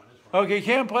 Not on this Okay,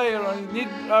 can't play it.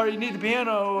 You need the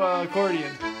piano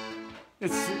accordion.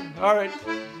 It's all right.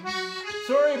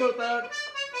 Sorry about that.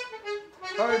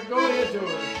 All right, go ahead to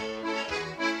it.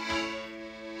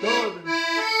 Go.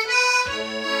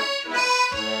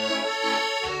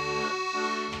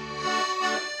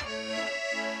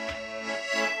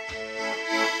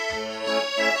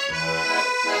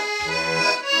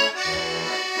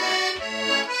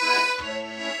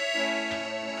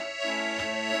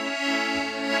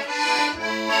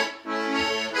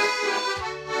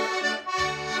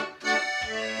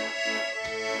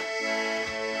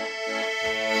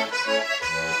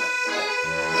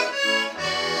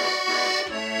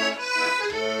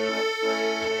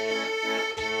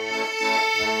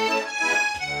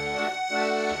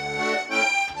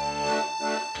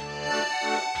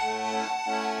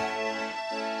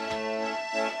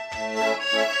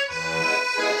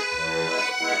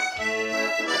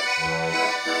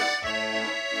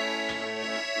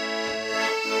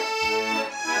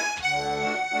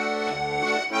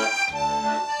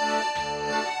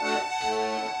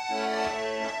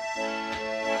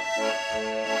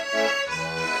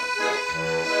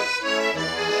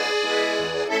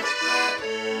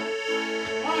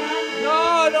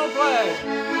 No, don't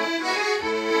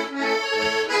play.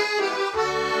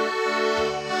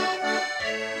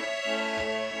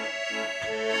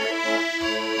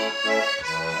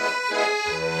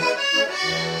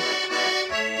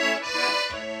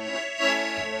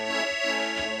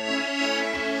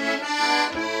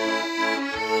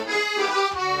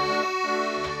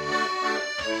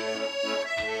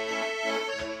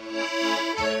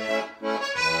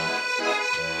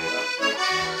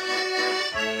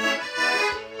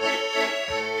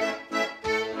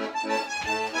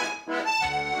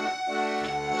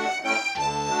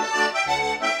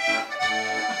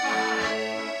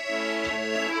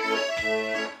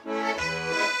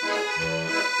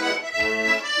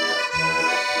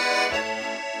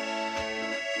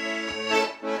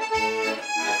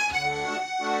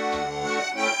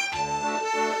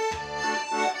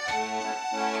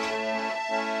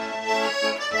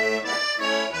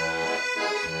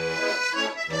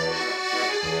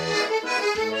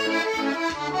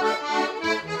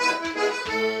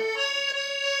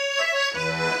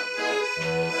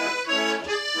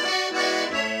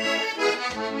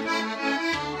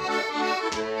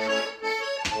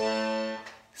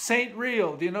 Saint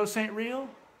Real. Do you know Saint Real?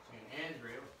 St.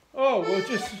 Andrew. Oh, well,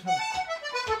 just.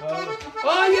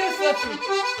 Oh, yes, that's it.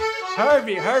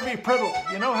 Harvey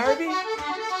Priddle. You know Harvey?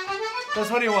 That's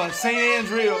what he wants. St. Anne's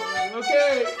Real.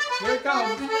 Okay, here it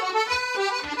comes.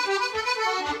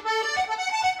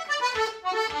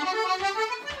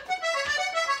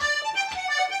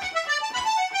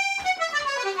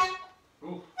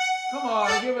 Ooh, Come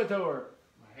on, give it to her.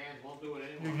 my hands won't do it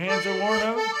Your anymore. hands are worn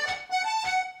out?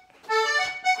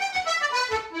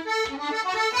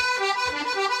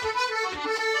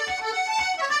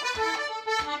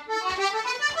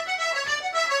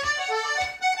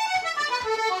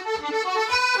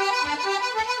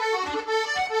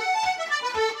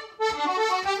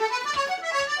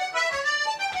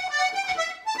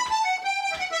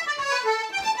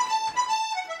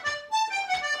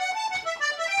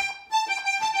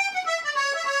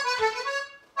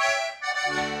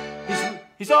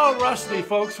 He's all rusty,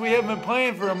 folks. We haven't been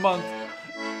playing for a month.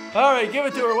 All right, give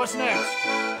it to her. What's next?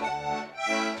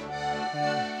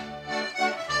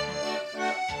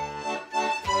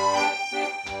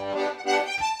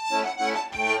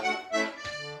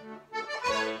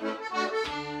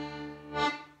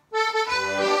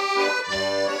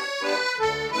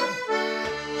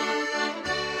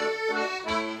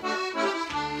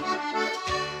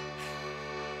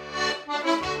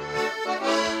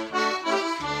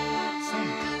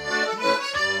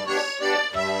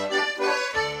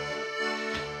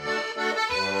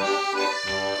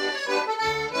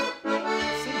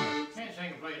 Can't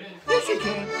sing and play this. Yes, you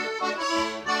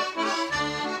can.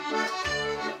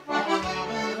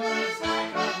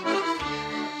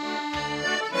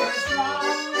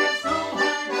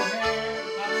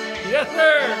 Yes,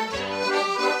 sir.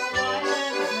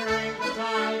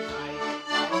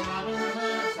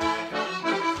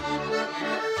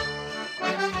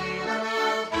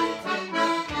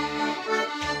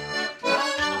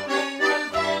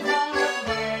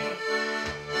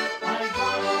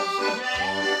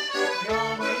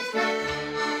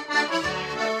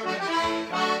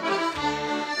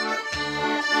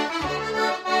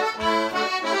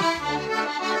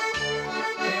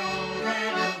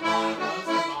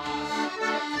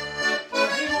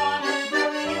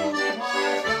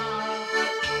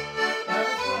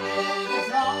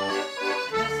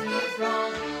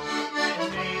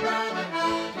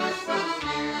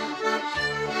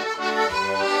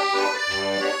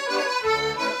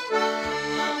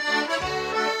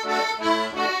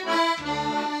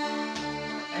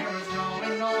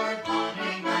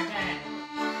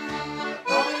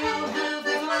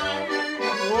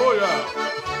 Yeah.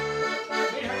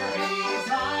 We heard these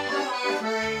lines of our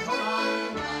train. Hold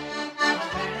on, the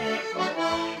panic will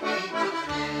only be mine.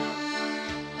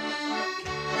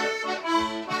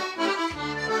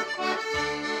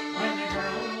 When the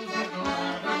girls would go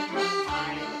out and run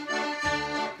tight.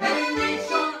 Hey, be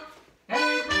sure,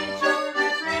 the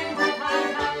trains are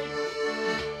tight.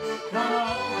 Don't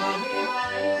know what he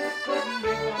likes, couldn't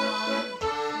get them on.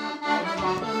 All the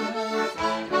Robin Hood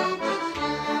side of the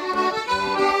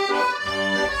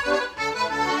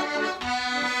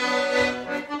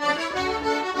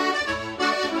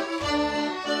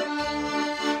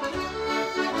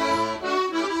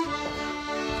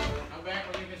Come back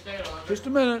when you can stay longer. Just a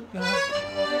minute.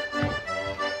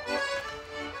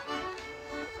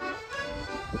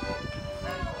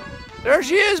 There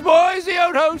she is, boys, the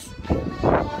outhouse.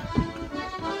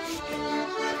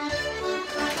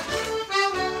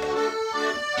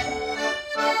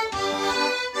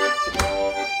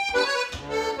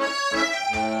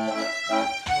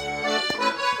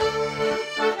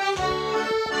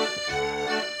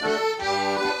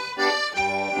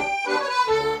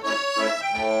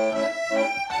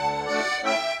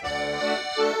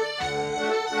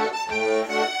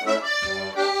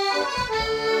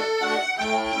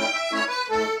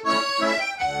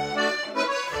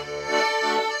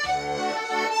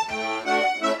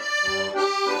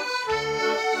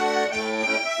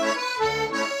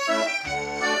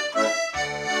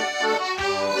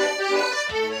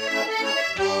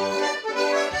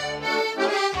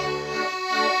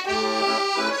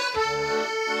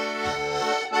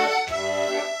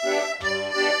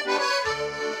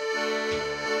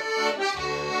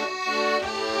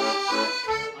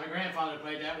 My grandfather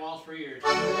played that waltz for years.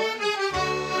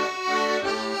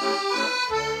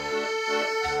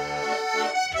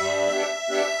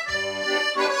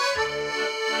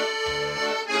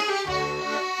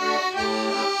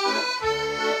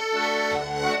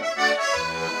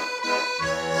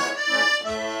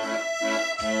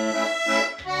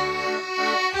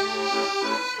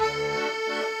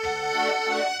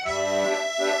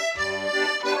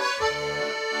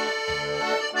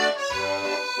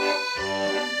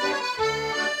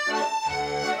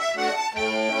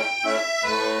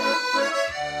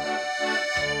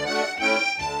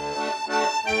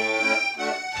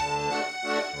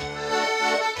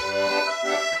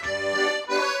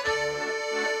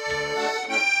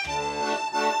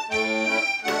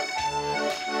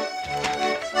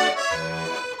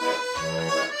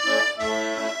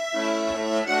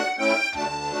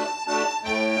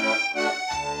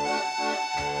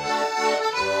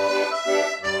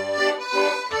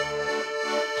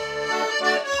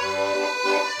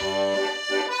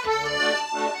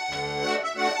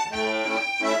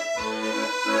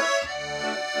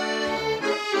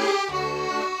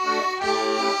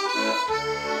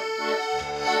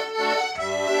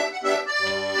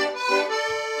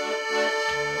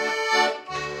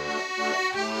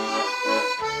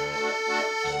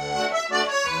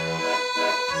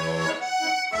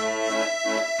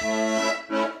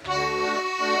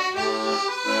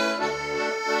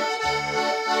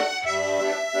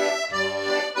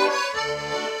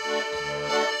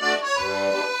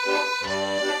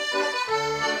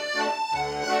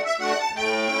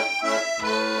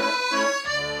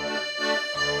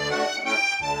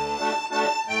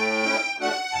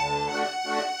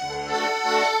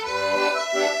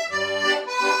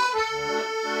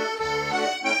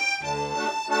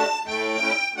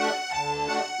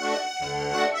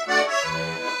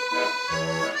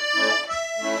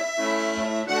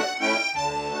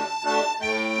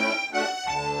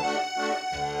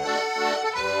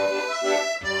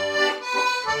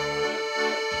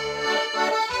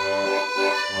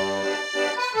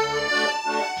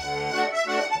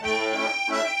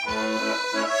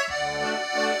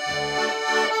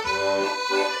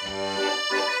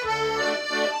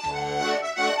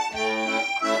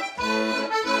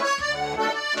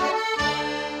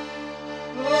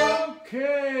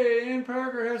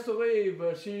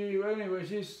 Anyway,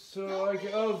 she's so I can,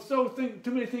 oh, so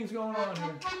too many things going on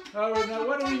here. All right, now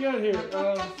what do we got here?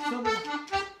 Something.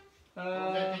 What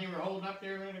was that thing you were holding up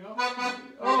there a minute ago?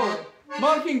 Oh,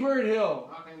 Mockingbird Hill.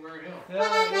 Mockingbird Hill.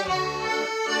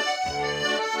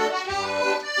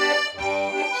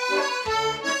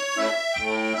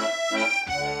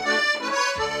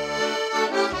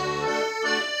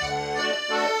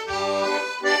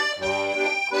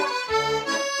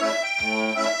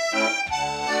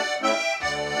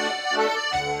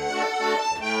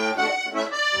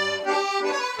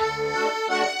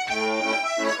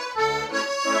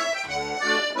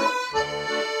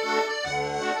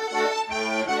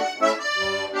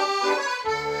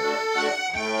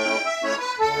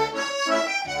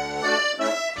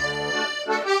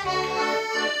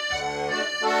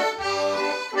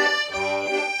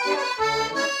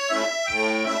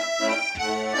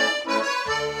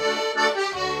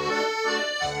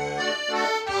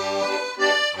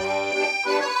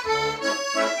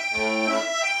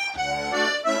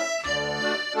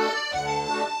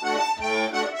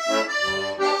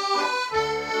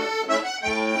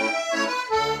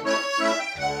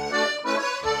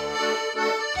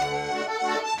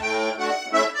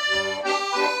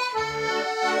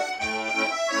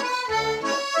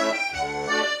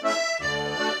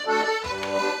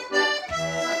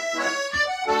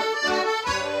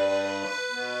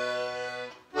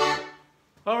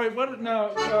 All right, what now?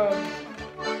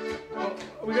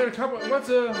 We got a couple. What's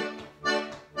a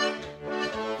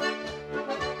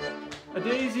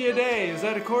daisy a day? Is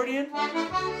that accordion?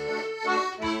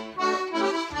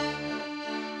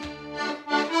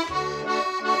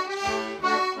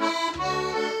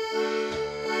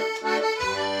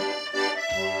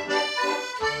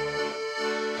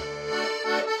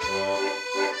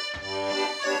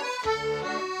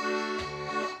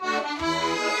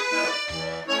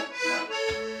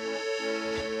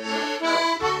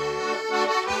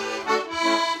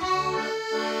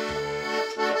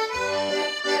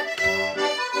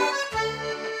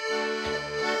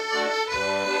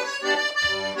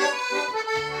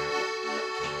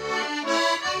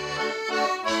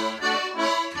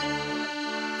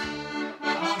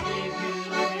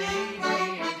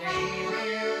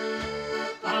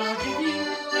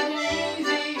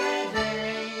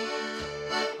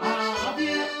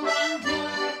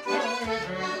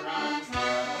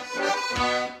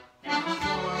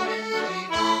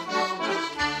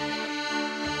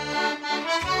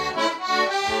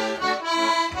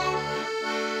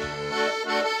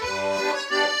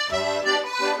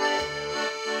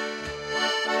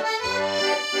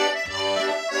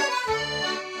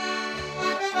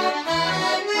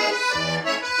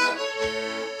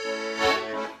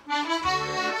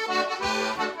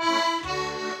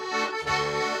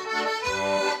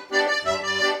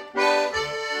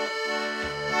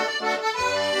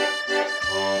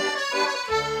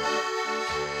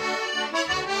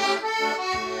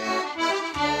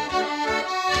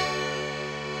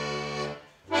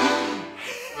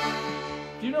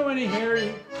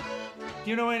 Do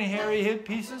you know any Harry hit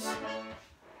pieces?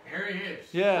 Harry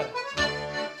hits. Yeah.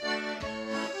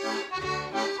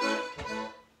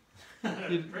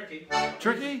 Tricky.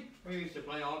 Tricky? We used to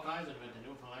play all kinds of them at the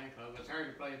Newfoundland Club. It's hard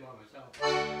to play by myself.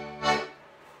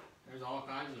 There's all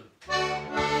kinds of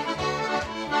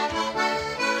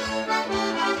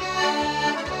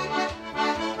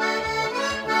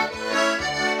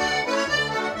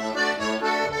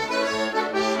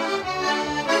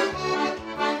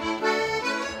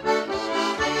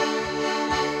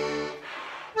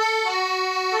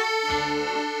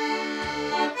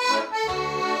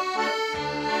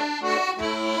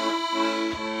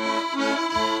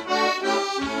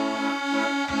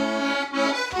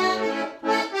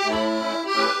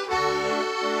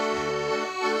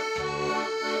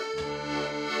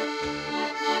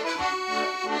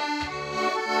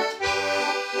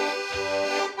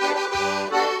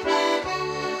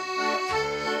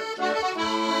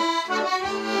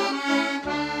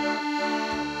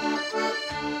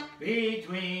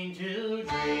between two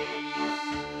trees.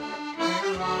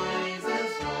 There lies a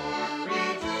story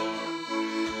tree,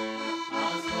 a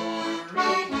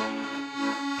story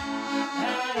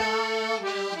that I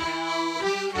will tell to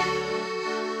you.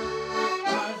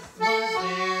 Was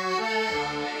there that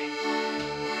I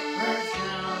first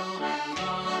fell in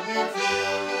love with you?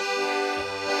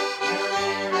 Her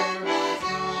hair was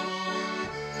gold,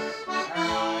 her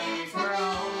eyes were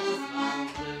also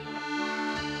blue.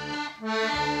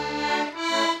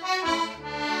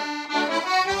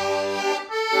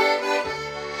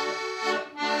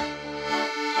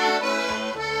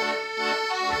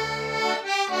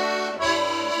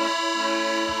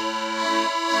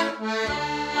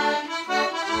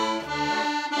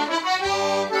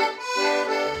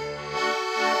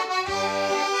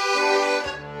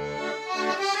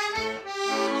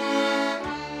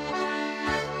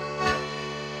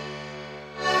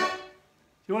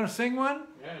 You want to sing one?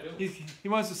 Yeah, I do. He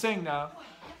wants to sing now.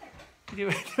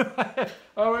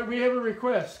 All right, we have a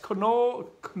request.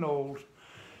 Cold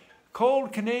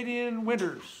Canadian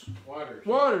winters.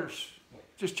 Waters.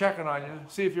 Just checking on you.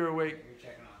 See if you're awake. You're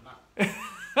checking on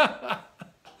nothing.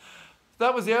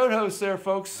 That was the outhouse there,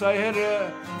 folks. I had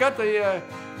got the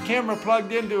camera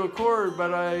plugged into a cord,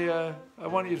 but I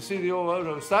want you to see the old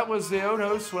outhouse. That was the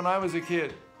outhouse when I was a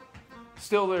kid.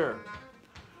 Still there.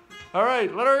 All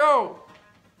right, let her go.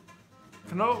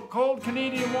 Cold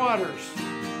Canadian waters.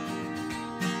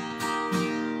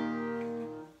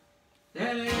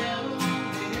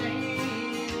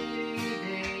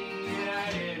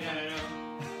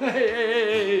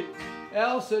 Hey.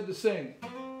 Al said to sing.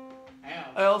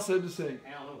 Al said to sing.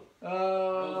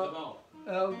 Al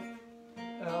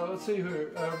Let's see who.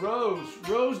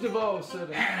 Rose DeVoe said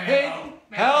it. Hey,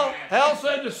 Al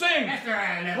said to sing.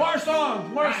 More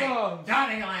songs.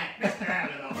 Johnny Land, Mr.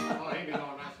 Adler. Oh, he'd be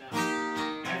going nuts now.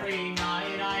 Every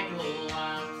night I go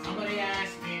out, somebody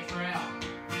asks me for help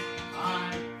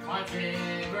on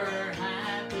whatever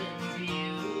happened to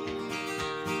you.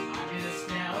 I just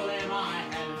tell them I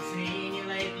haven't seen you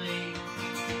lately,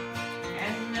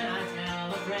 and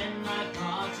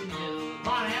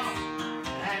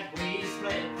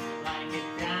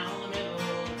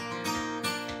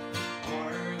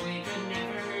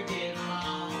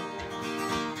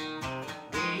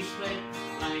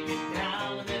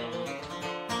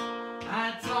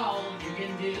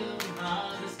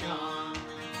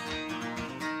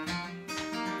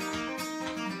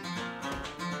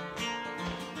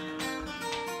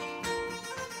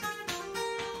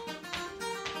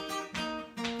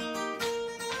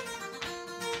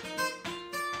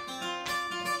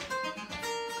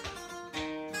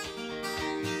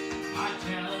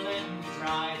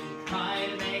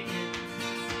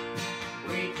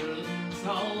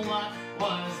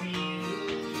was you.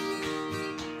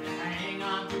 And hang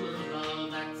on to a love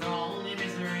that's only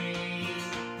misery.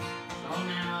 So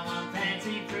now I'm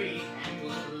fancy free and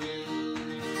blue.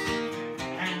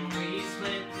 And we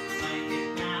split like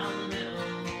it down the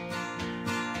middle.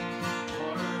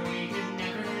 Or we could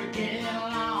never get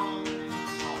along.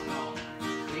 Oh no,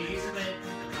 we split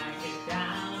like it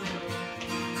down the middle.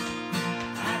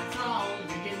 That's all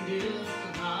we can do.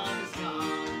 Love is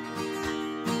gone.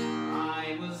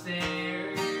 I was there,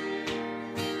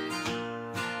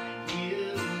 and you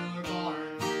were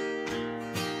born.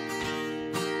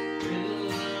 Through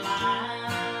the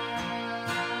laughter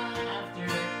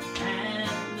and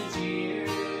the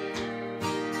tears,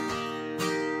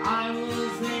 I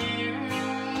was there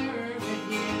with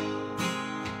you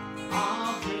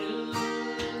all through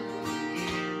the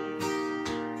years,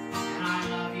 and I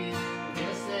love you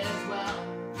just as well.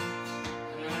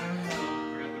 I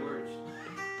forgot the words.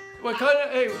 What kind of,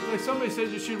 hey, like somebody said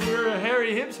you should wear a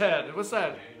Harry Hibbs hat. What's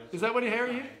that? Is that what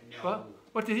Harry Hibbs? No.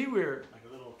 What did he wear? Like a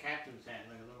little captain's hat,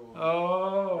 like a little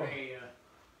Oh, gray,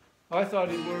 I thought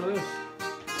he wore this.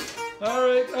 All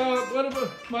right, what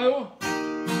about my own?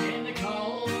 in the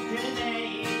cold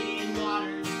Canadian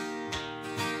waters,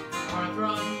 or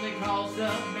from the coast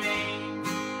of Maine.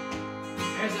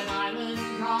 There's an island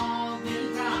called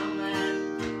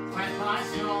Newfoundland, swept by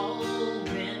snow,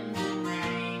 wind, and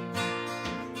rain.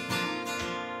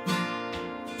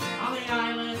 On the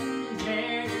island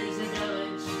there's a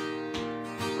village,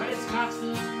 with its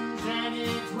customs and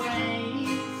its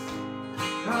ways.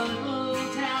 A little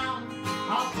town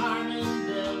called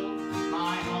Carmenville,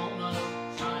 my home of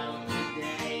childhood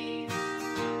days.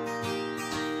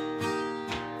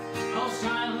 Those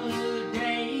childhood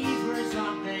days were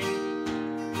something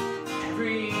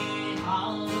every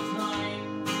hollow time.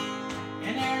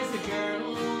 And there's a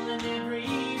girl in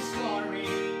every story,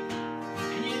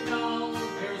 and you know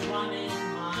there's one in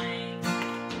mine.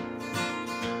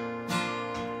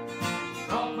 She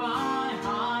broke my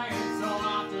heart so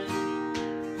often,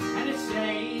 and it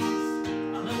stays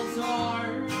a little sore.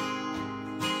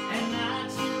 And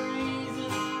that's the reason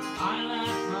I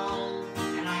left home,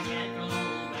 and I can't go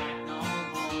back no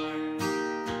more.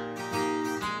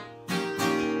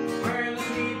 Where the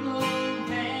people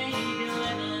make a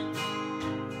living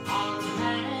on the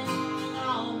land and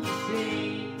on the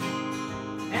sea,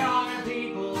 there are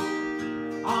people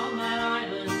on that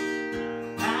island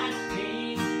that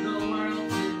mean the world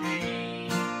to me.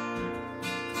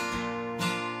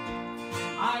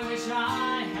 I wish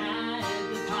I had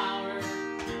the power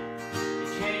to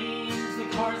change the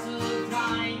course of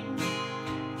time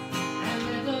and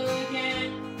live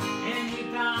again in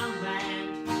Newfoundland,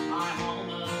 my home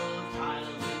of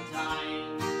childhood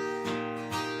times.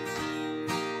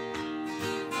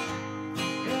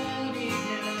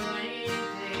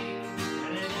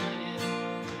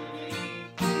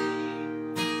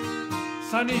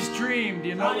 Sunny's Dream, do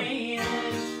you know? Honey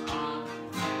lives on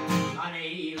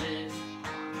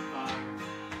the farm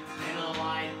in a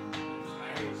white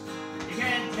place. You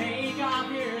can take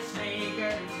off your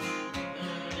sneakers.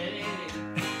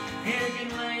 You can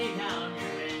lay down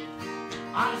your head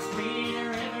on a sweet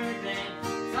river bed.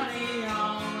 Sunny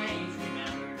always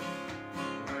remembers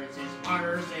the words his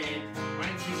mother said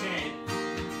when she said,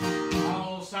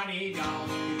 "Oh, Sunny, don't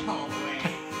go away.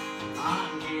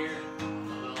 I'm here all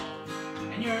alone.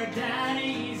 And your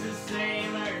daddy's a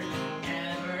sailor,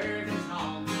 never comes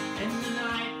home. In the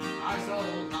night, our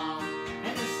souls calm,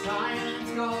 and the silence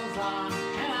goes on,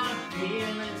 and I'm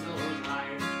feeling so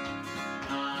tired,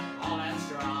 not all that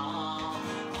strong."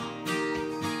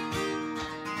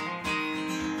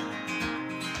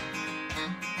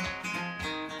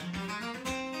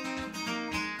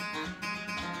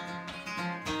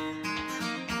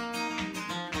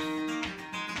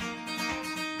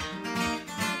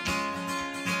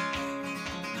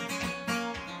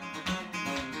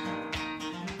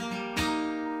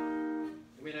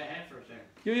 Give me that hat for a second.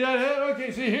 Give me that hat?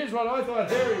 Okay, see, here's what I thought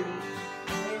Harry was.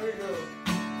 There we go.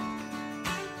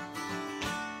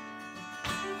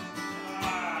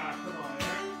 Come on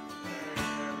there.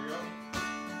 There we go.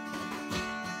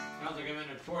 Sounds like I'm in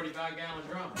a 45-gallon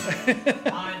drum.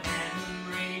 My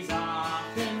memories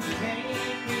often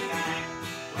take me back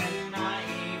when I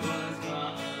was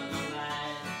but a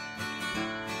lad.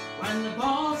 When the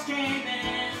balls came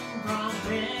in from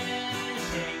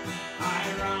fishing,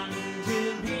 I'd run to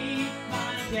meet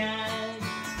my dad.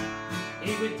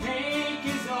 He would take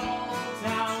his old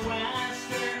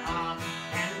sou'wester off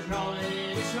and throw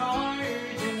it ashore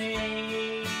to me,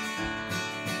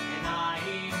 and I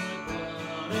would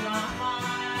put it on my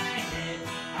head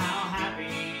how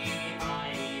happy I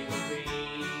would be.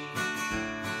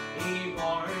 He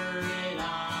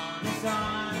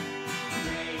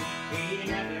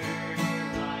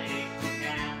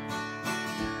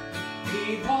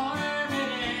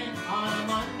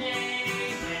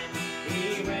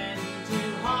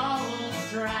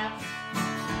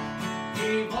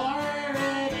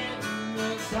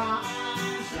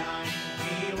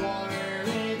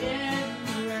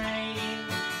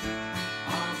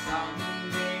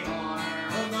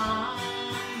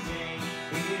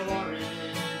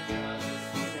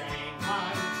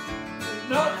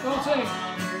No, don't sing.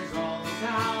 There's always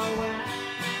out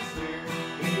western,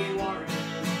 he wore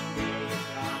his days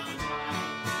on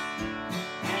white.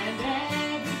 And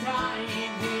every time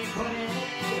he put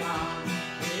it on,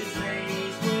 his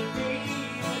face would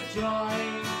beam with joy.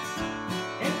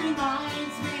 It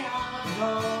reminds me of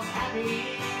those happy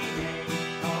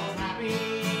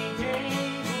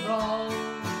days of old.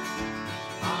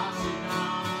 I would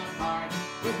not part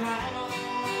with that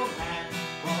old hat,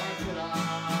 for could I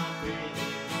bring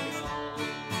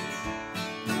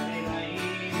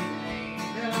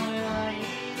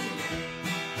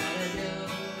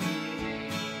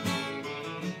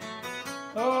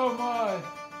Oh my.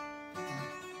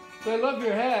 They love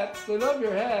your hat. They love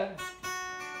your hat.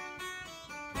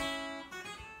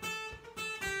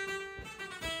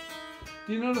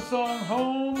 Do you know the song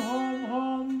Home, Home,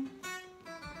 Home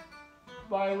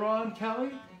by Ron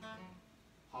Kelly?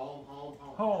 Home, home,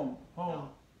 home. Home, home.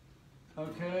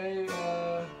 Okay.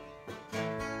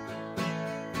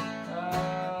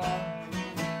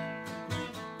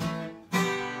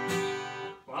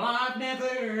 Well, I've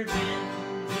never been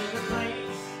to the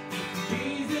place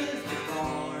Jesus was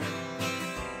born.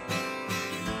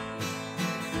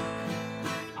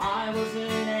 I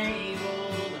wasn't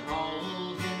able to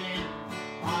hold him in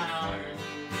my arms.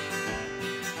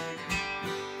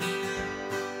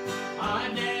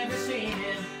 I've never seen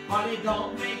him, but it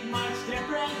don't make much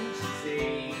difference, you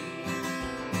see.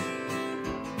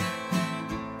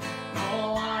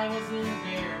 No, I wasn't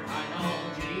there. I know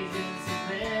Jesus is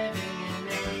living in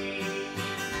me.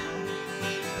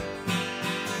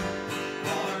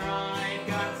 For I've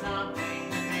got something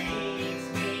that makes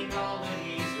me know that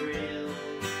he's real.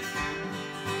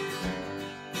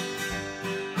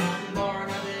 I'm born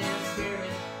of his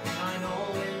spirit, and I know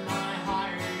in my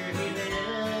heart he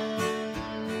lives.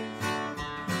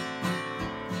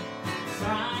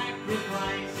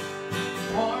 Sacrifice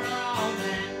for all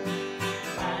men,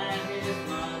 and his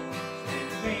blood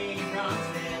cleansed me from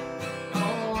sin. No,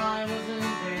 I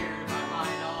wasn't there, but I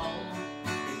know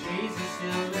that Jesus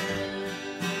still lives.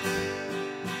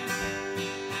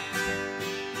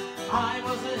 I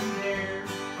wasn't there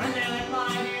when they let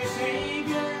my dear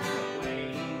Savior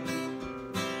away.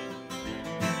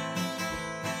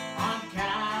 On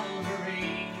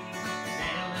Calvary, they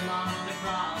nailed him on the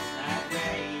cross that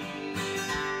day.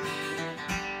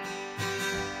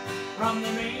 From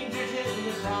the manger to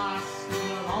the cross, to the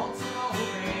lonesome old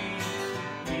grave,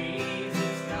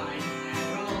 Jesus died and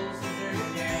rose the third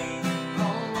day. No,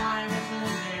 I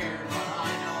wasn't there, but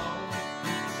I know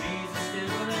Jesus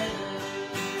still lives.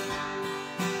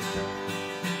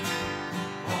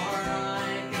 For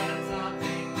I've got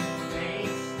something that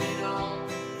makes me know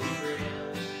he's real.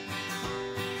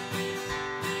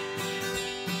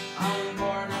 I'm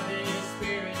born of his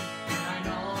spirit, and I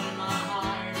know in my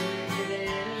heart it is.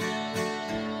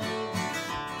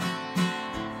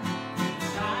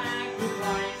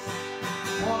 Sacrifice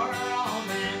for all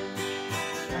men,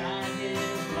 and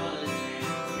his blood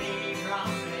cleansed me from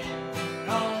sin.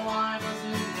 No, I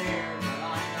wasn't there, but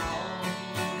I know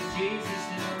that Jesus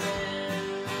still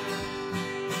lives.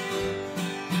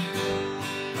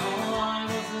 No, I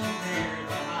wasn't there,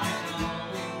 but I know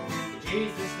that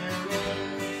Jesus still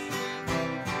lives.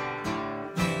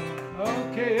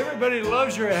 Okay, everybody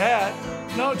loves your hat.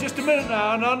 No, just a minute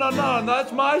now. No, no, no.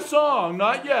 That's my song.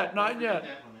 Not yet. Not yet.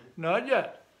 Not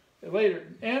yet. Later.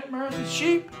 Aunt Martha's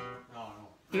sheep. No, no.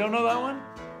 You don't know that one?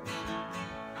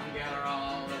 Come gather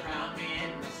all around me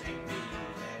and sing me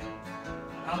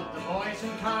help the boys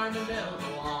from Carmenville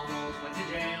who almost went to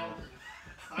jail.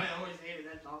 I always hated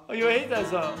that song. Oh, you hate that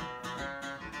song.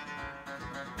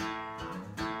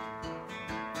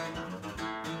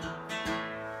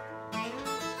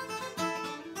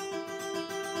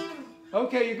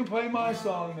 Okay, you can play my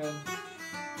song then.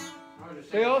 I was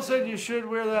just They saying, all said you should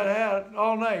wear that hat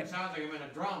all it night. sounds like I'm in a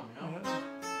drum, you know?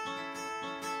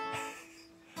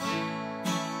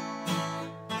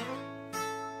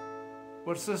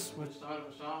 What's this? I What's... just thought of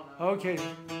a song now. Okay,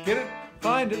 get it,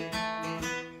 find it.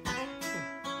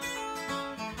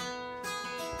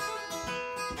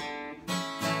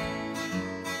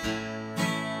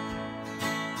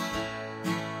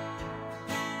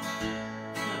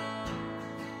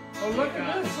 Oh, look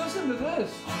at this, listen to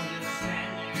this. I'm just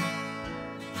standing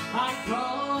like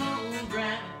cold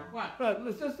granite. What? Right,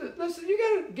 listen, you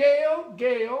got it,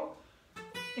 Gail,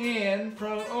 and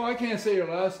from, oh, I can't say your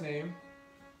last name.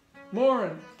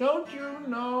 Morin, don't you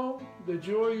know the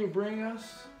joy you bring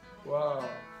us? Wow.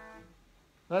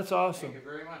 That's awesome. Thank you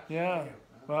very much. Yeah. Thank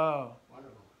you. Wow.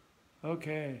 Wonderful.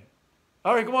 Okay.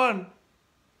 All right, come on.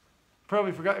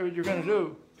 Probably forgot what you're going to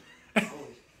do. Always.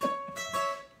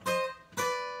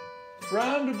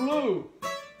 Brown to blue.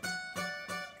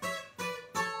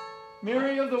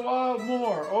 Mary of the Wild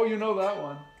Moor. Oh, you know that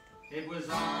one. It was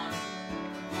on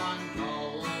one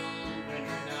cold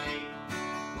winter night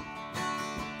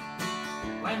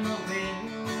when the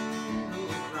wind blew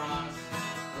across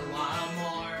the wild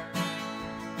moor.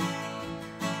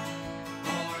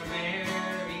 Poor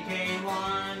Mary came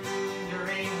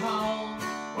wandering home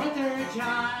with her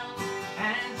child,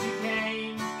 and she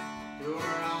came to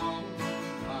her own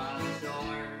father's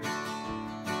door.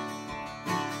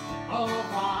 Oh,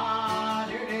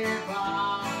 Father, dear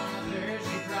Father,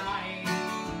 she cried,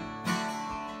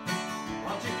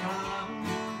 won't you come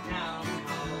down and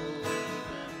open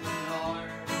the door?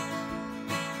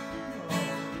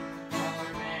 Poor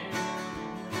Mary,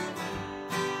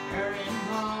 hurrying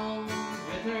home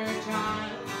with her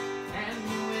child, and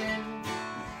the wind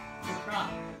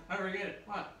across. I forget it.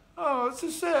 What? Oh, it's a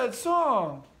sad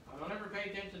song. I don't ever pay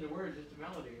attention to words, just the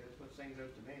melody. That's what sings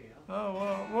out to me, you know? Oh,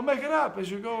 well, we'll make it up as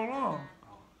you go along.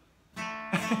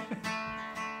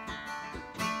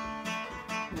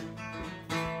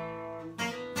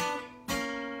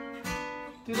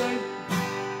 Did I?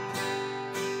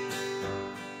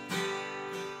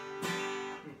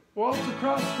 Waltz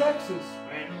Across Texas.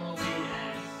 When we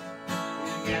dance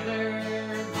together,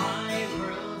 my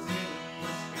world's in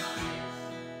the skies.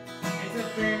 It's a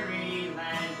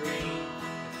fairyland dream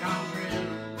that's come true.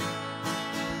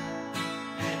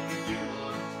 And when you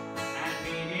looked at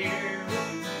me, dear,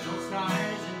 with those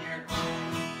stars in your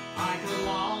eyes, I could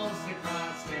waltz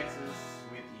across Texas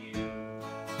with you.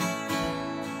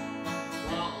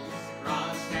 Waltz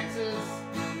across Texas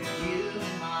with you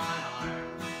in my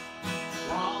arms.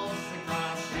 Waltz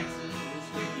across Texas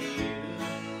with you,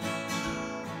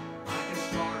 like a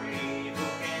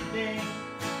storybook ending,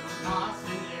 lost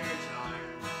in their charm.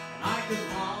 And I could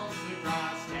waltz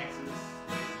across Texas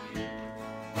with you.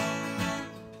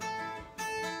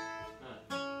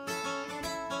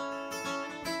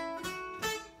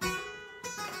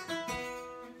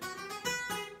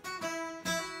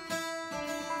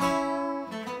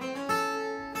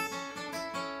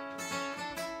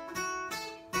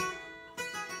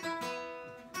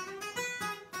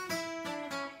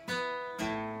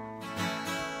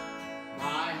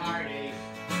 My heartache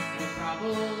and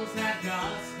troubles have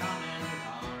just come and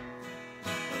gone.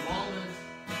 The moment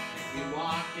that you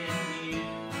walked in view,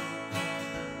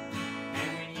 and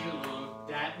when you looked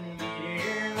at me,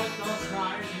 dear, with those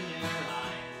stars in your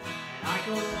eyes, and I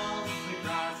could waltz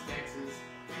across Texas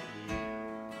with you.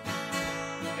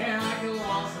 And I could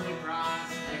waltz across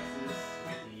Texas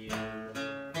with you.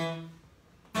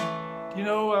 You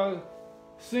know,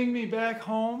 Sing Me Back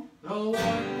Home. The one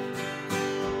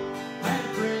went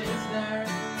prisoner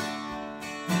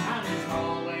and his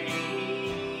hallway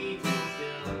too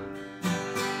still.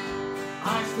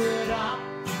 I stood up,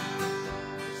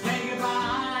 said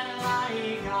goodbye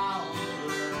like all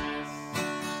the rest.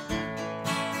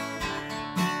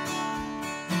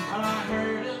 But I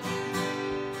heard him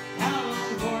tell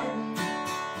old Gordon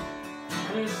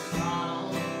there's a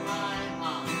song my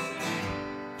mom sang.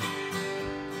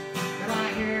 Could I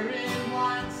hear it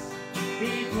once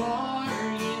before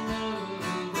you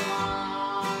moved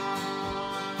on?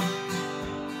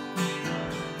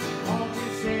 Won't you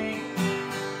sing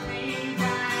me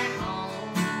back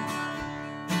home?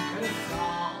 The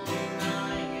song I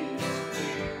used to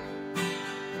hear.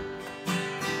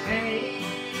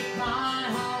 Take my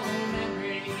home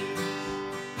memories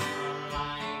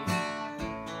alive.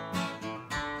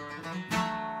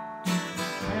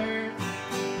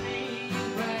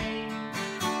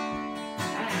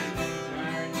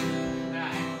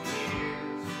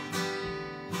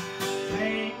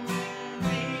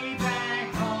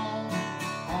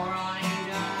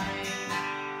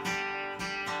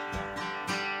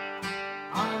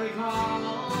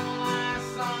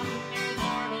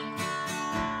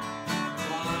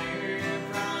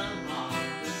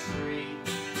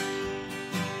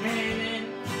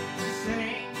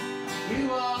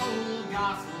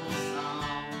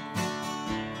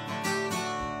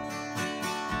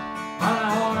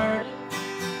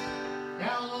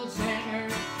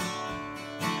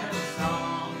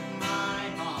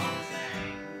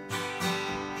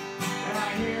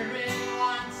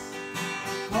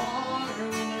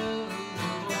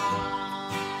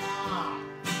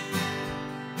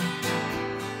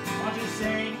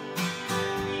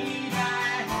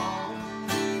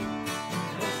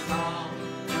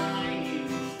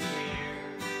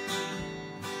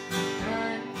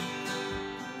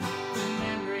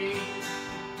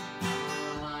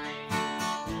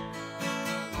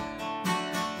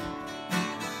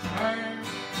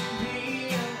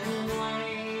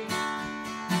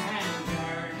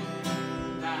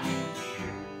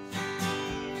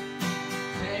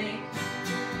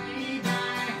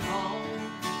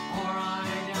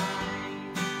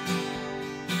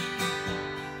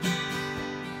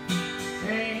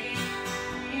 take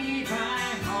me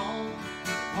back home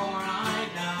before I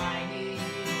die.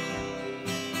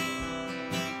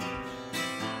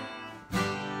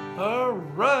 All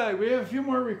right, we have a few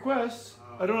more requests.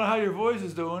 I don't know how your voice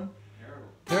is doing.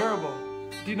 Terrible.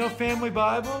 Do you know Family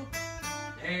Bible?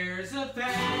 There's a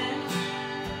family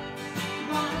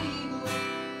Bible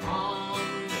on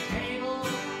the table.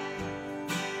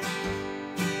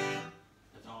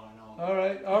 That's all I know. All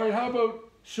right. How about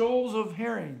Shoals of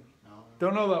Herring? No.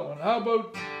 Don't know that one. How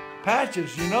about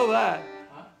Patches? You know that.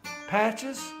 Huh?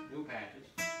 Patches? New patches.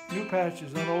 New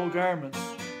patches on old garments.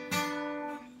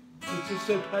 It just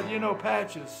said, how do you know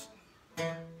Patches?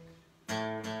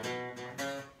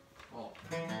 Oh.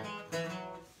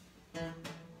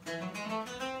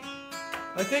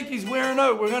 I think he's wearing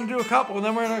out. We're going to do a couple and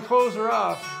then we're going to close her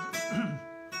off.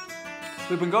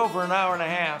 We've been going for an hour and a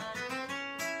half.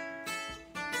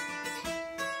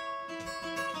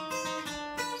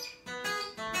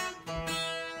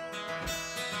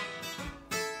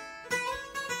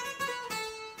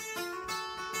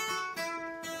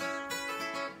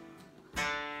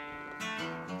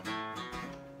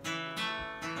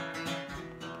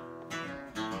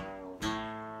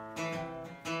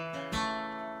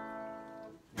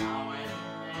 Now and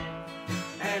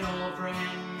then, an old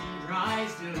friend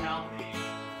tries to help me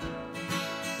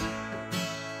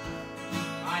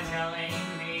by telling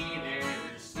me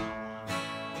there's someone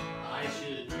I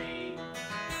should meet,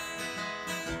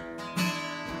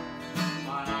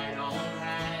 but I don't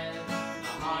have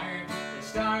the heart to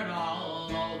start all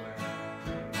over,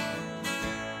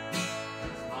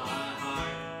 'cause my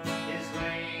heart is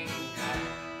laying at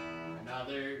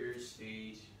another's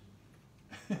feet.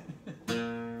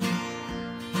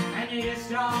 And you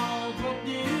just all put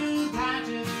new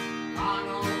patches on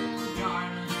old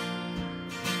garments,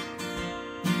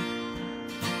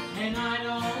 and I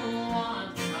don't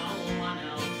want no one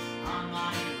else on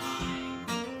my mind.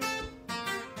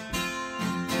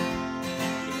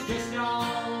 You just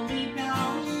don't need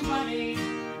nobody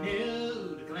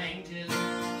new to cling to.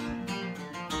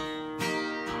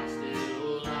 I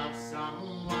still love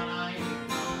someone I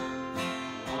know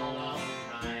all of the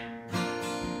time.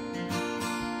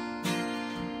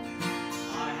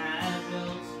 I have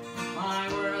built my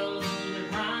world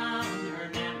around her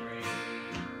memory,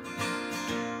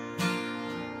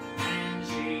 and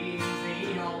she's the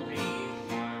only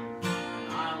one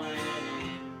I let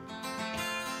in.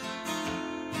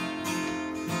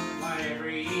 But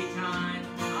every time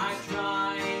I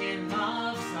try and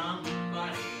love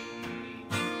somebody,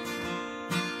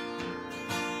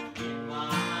 in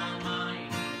my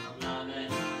mind I'm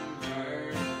loving her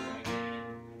again.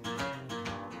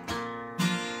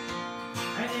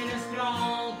 And you just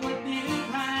don't put new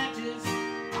patches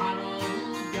on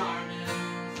old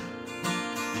garments,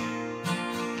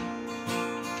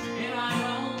 and I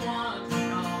don't want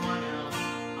no one else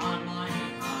on my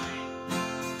mind.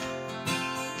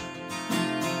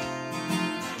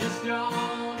 Just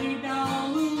don't need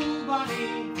nobody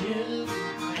new to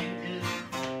cling to.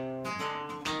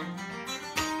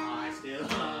 I still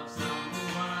love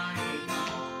someone I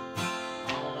know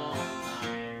all the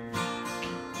time.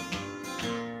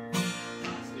 I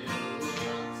still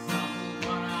love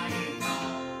someone I know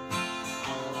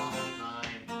all the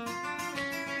time.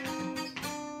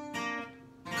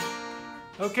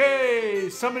 Okay,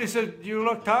 somebody said you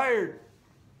look tired.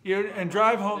 And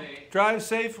drive home, drive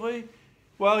safely.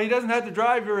 Well, he doesn't have to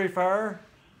drive very far.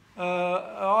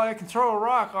 I can throw a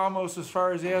rock almost as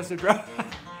far as he has to drive.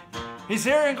 He's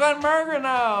here in Glenmargaret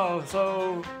now,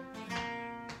 so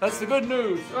that's the good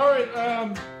news. All right,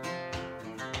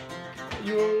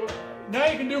 now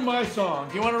you can do my song.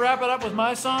 Do you want to wrap it up with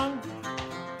my song?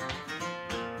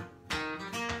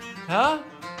 Huh?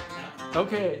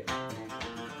 Okay.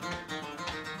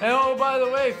 And oh, by the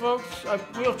way, folks,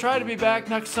 we'll try to be back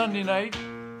next Sunday night.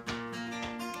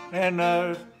 And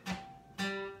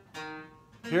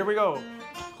here we go.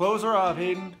 Close her off,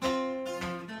 Hayden.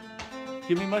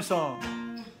 Give me my song.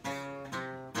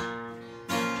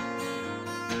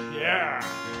 Yeah.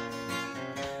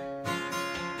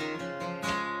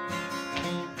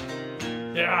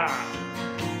 Yeah.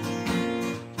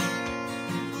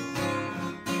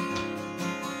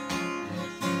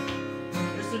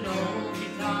 Just an old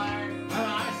guitar that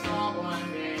I saw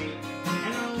one day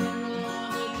in a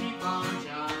little cheap pawn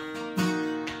shop.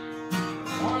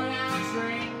 Worn out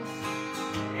strings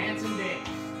and some dicks.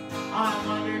 I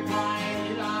wondered why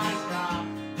did I stop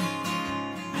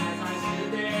as I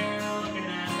stood there looking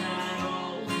at that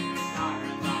old guitar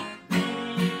and thought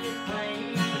maybe you could play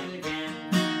it again.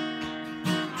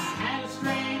 I had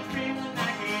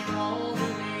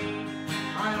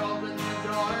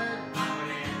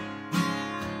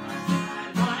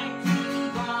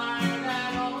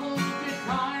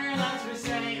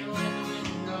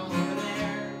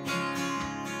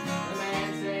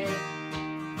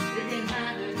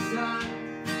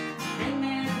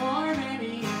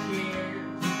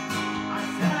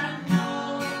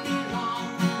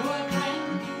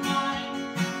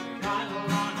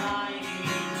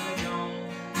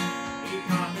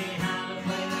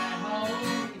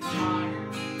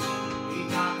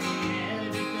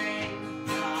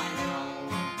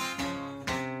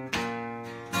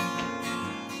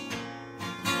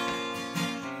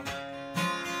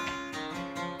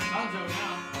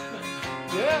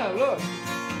Yeah, look.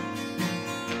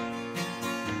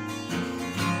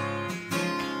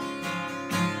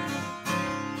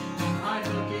 I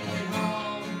took it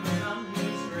home, put some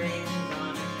new strings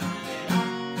on it, turned it up,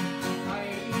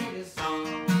 played a song.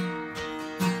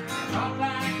 Brought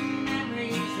back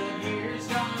memories of years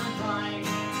gone by,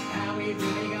 how we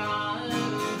really got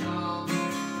along.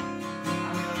 I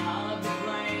would love to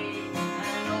play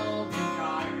an old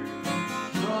guitar,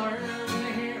 for the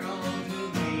hero to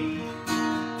be.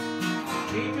 I'll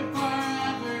keep it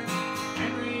forever,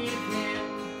 memory again,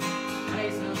 play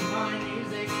some fine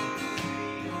music.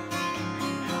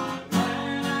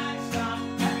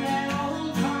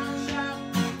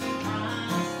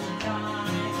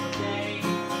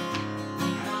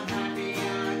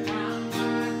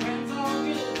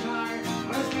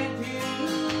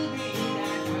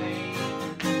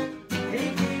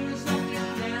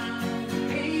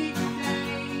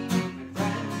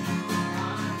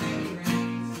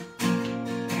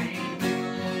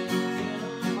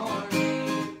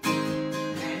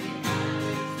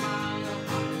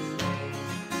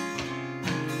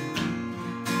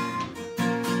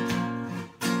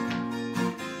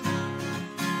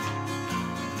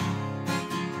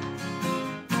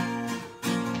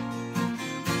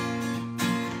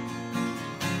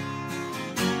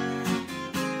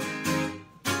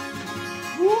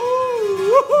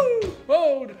 Woo!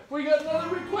 Whoa! We got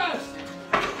another request.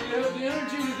 Do you have the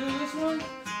energy to do this one?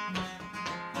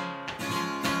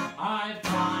 I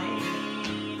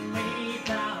finally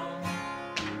found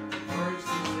words to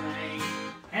say,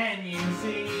 and you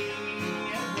see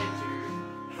a picture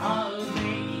of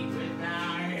me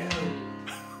without you.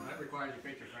 That requires a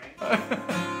picture, Frank.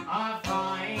 I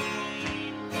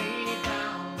finally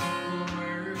found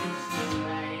words to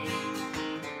say.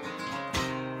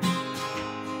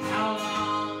 How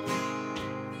long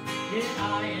did I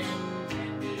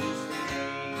intend to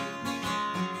stay?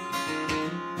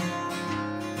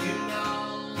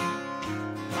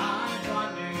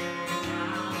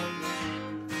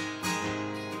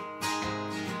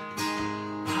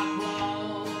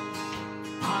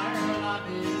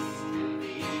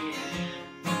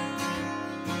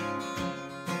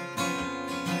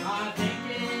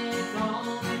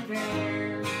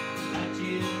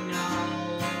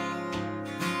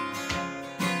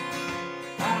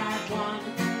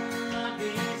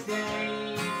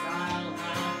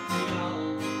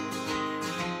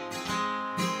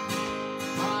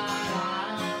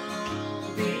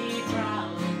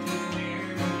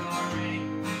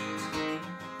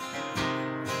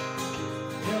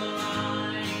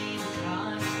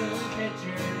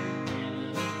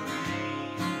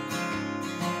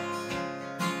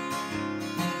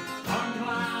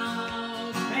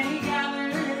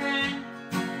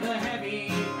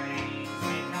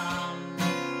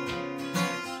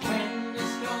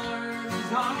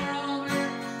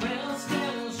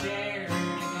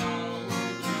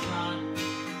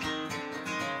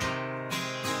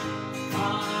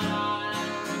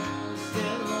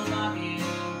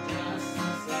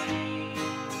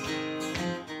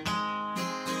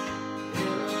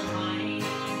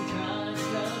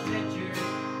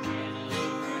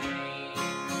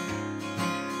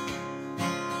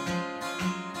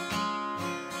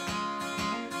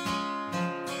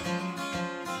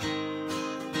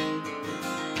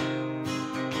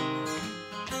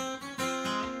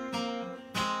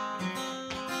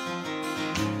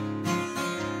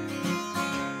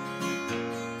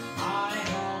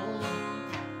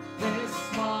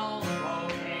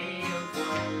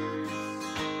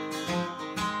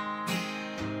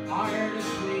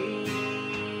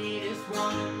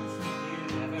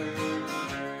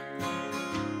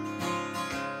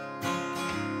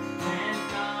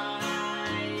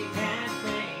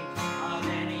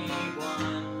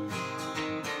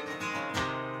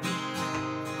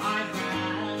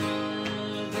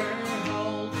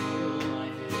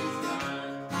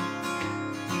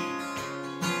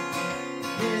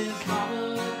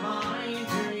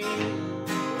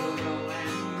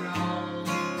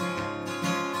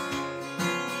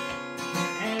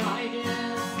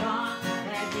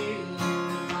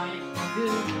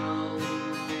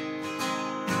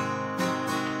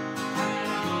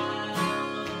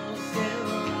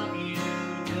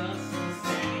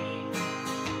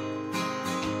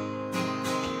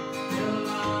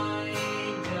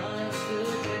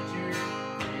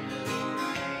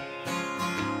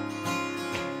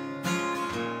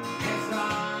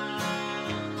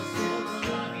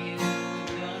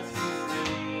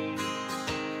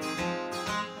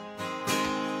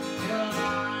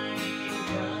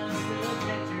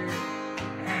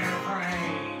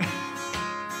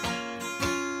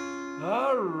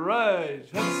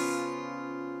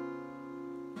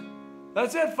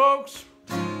 That's it, folks.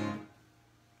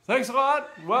 Thanks a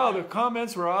lot. Wow, the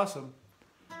comments were awesome.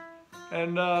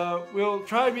 And we'll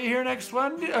try to be here next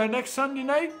Sunday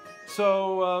night.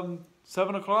 So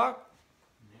 7 o'clock.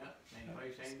 Yeah, same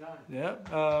place, same time.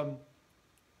 Yeah.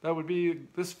 That would be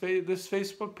this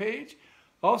Facebook page.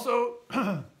 Also,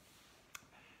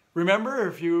 remember,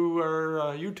 if you are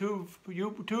a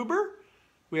YouTuber,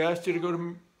 we asked you to go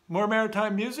to More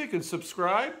Maritime Music and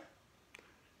subscribe.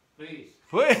 Please.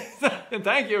 Please.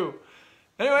 Thank you.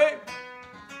 Anyway,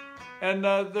 and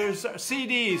there's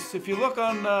CDs. If you look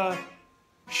on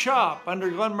Shop under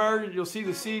Glen Margaret, you'll see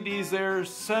the CDs there.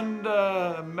 Send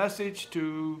a message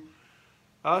to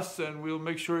us and we'll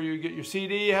make sure you get your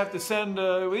CD. You have to send,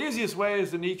 the easiest way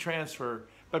is an e-transfer.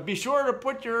 But be sure to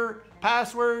put your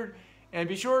password and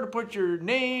be sure to put your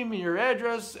name, your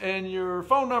address, and your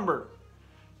phone number.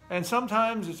 And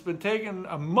sometimes it's been taking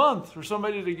a month for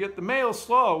somebody to get the mail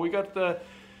slow. We got the,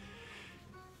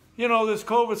 you know, this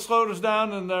COVID slowed us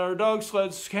down and our dog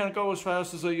sleds can't go as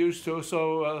fast as they used to,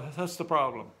 so that's the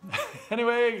problem.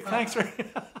 Anyway, thanks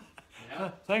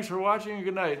for watching and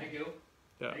good night. Thank you.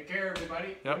 Yeah. Take care,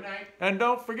 everybody. Yep. Good night. And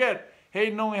don't forget,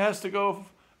 Hayden only has to go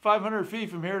 500 feet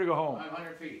from here to go home.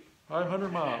 500 feet.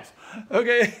 500 miles.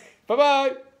 Okay,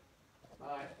 bye-bye.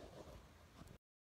 Bye.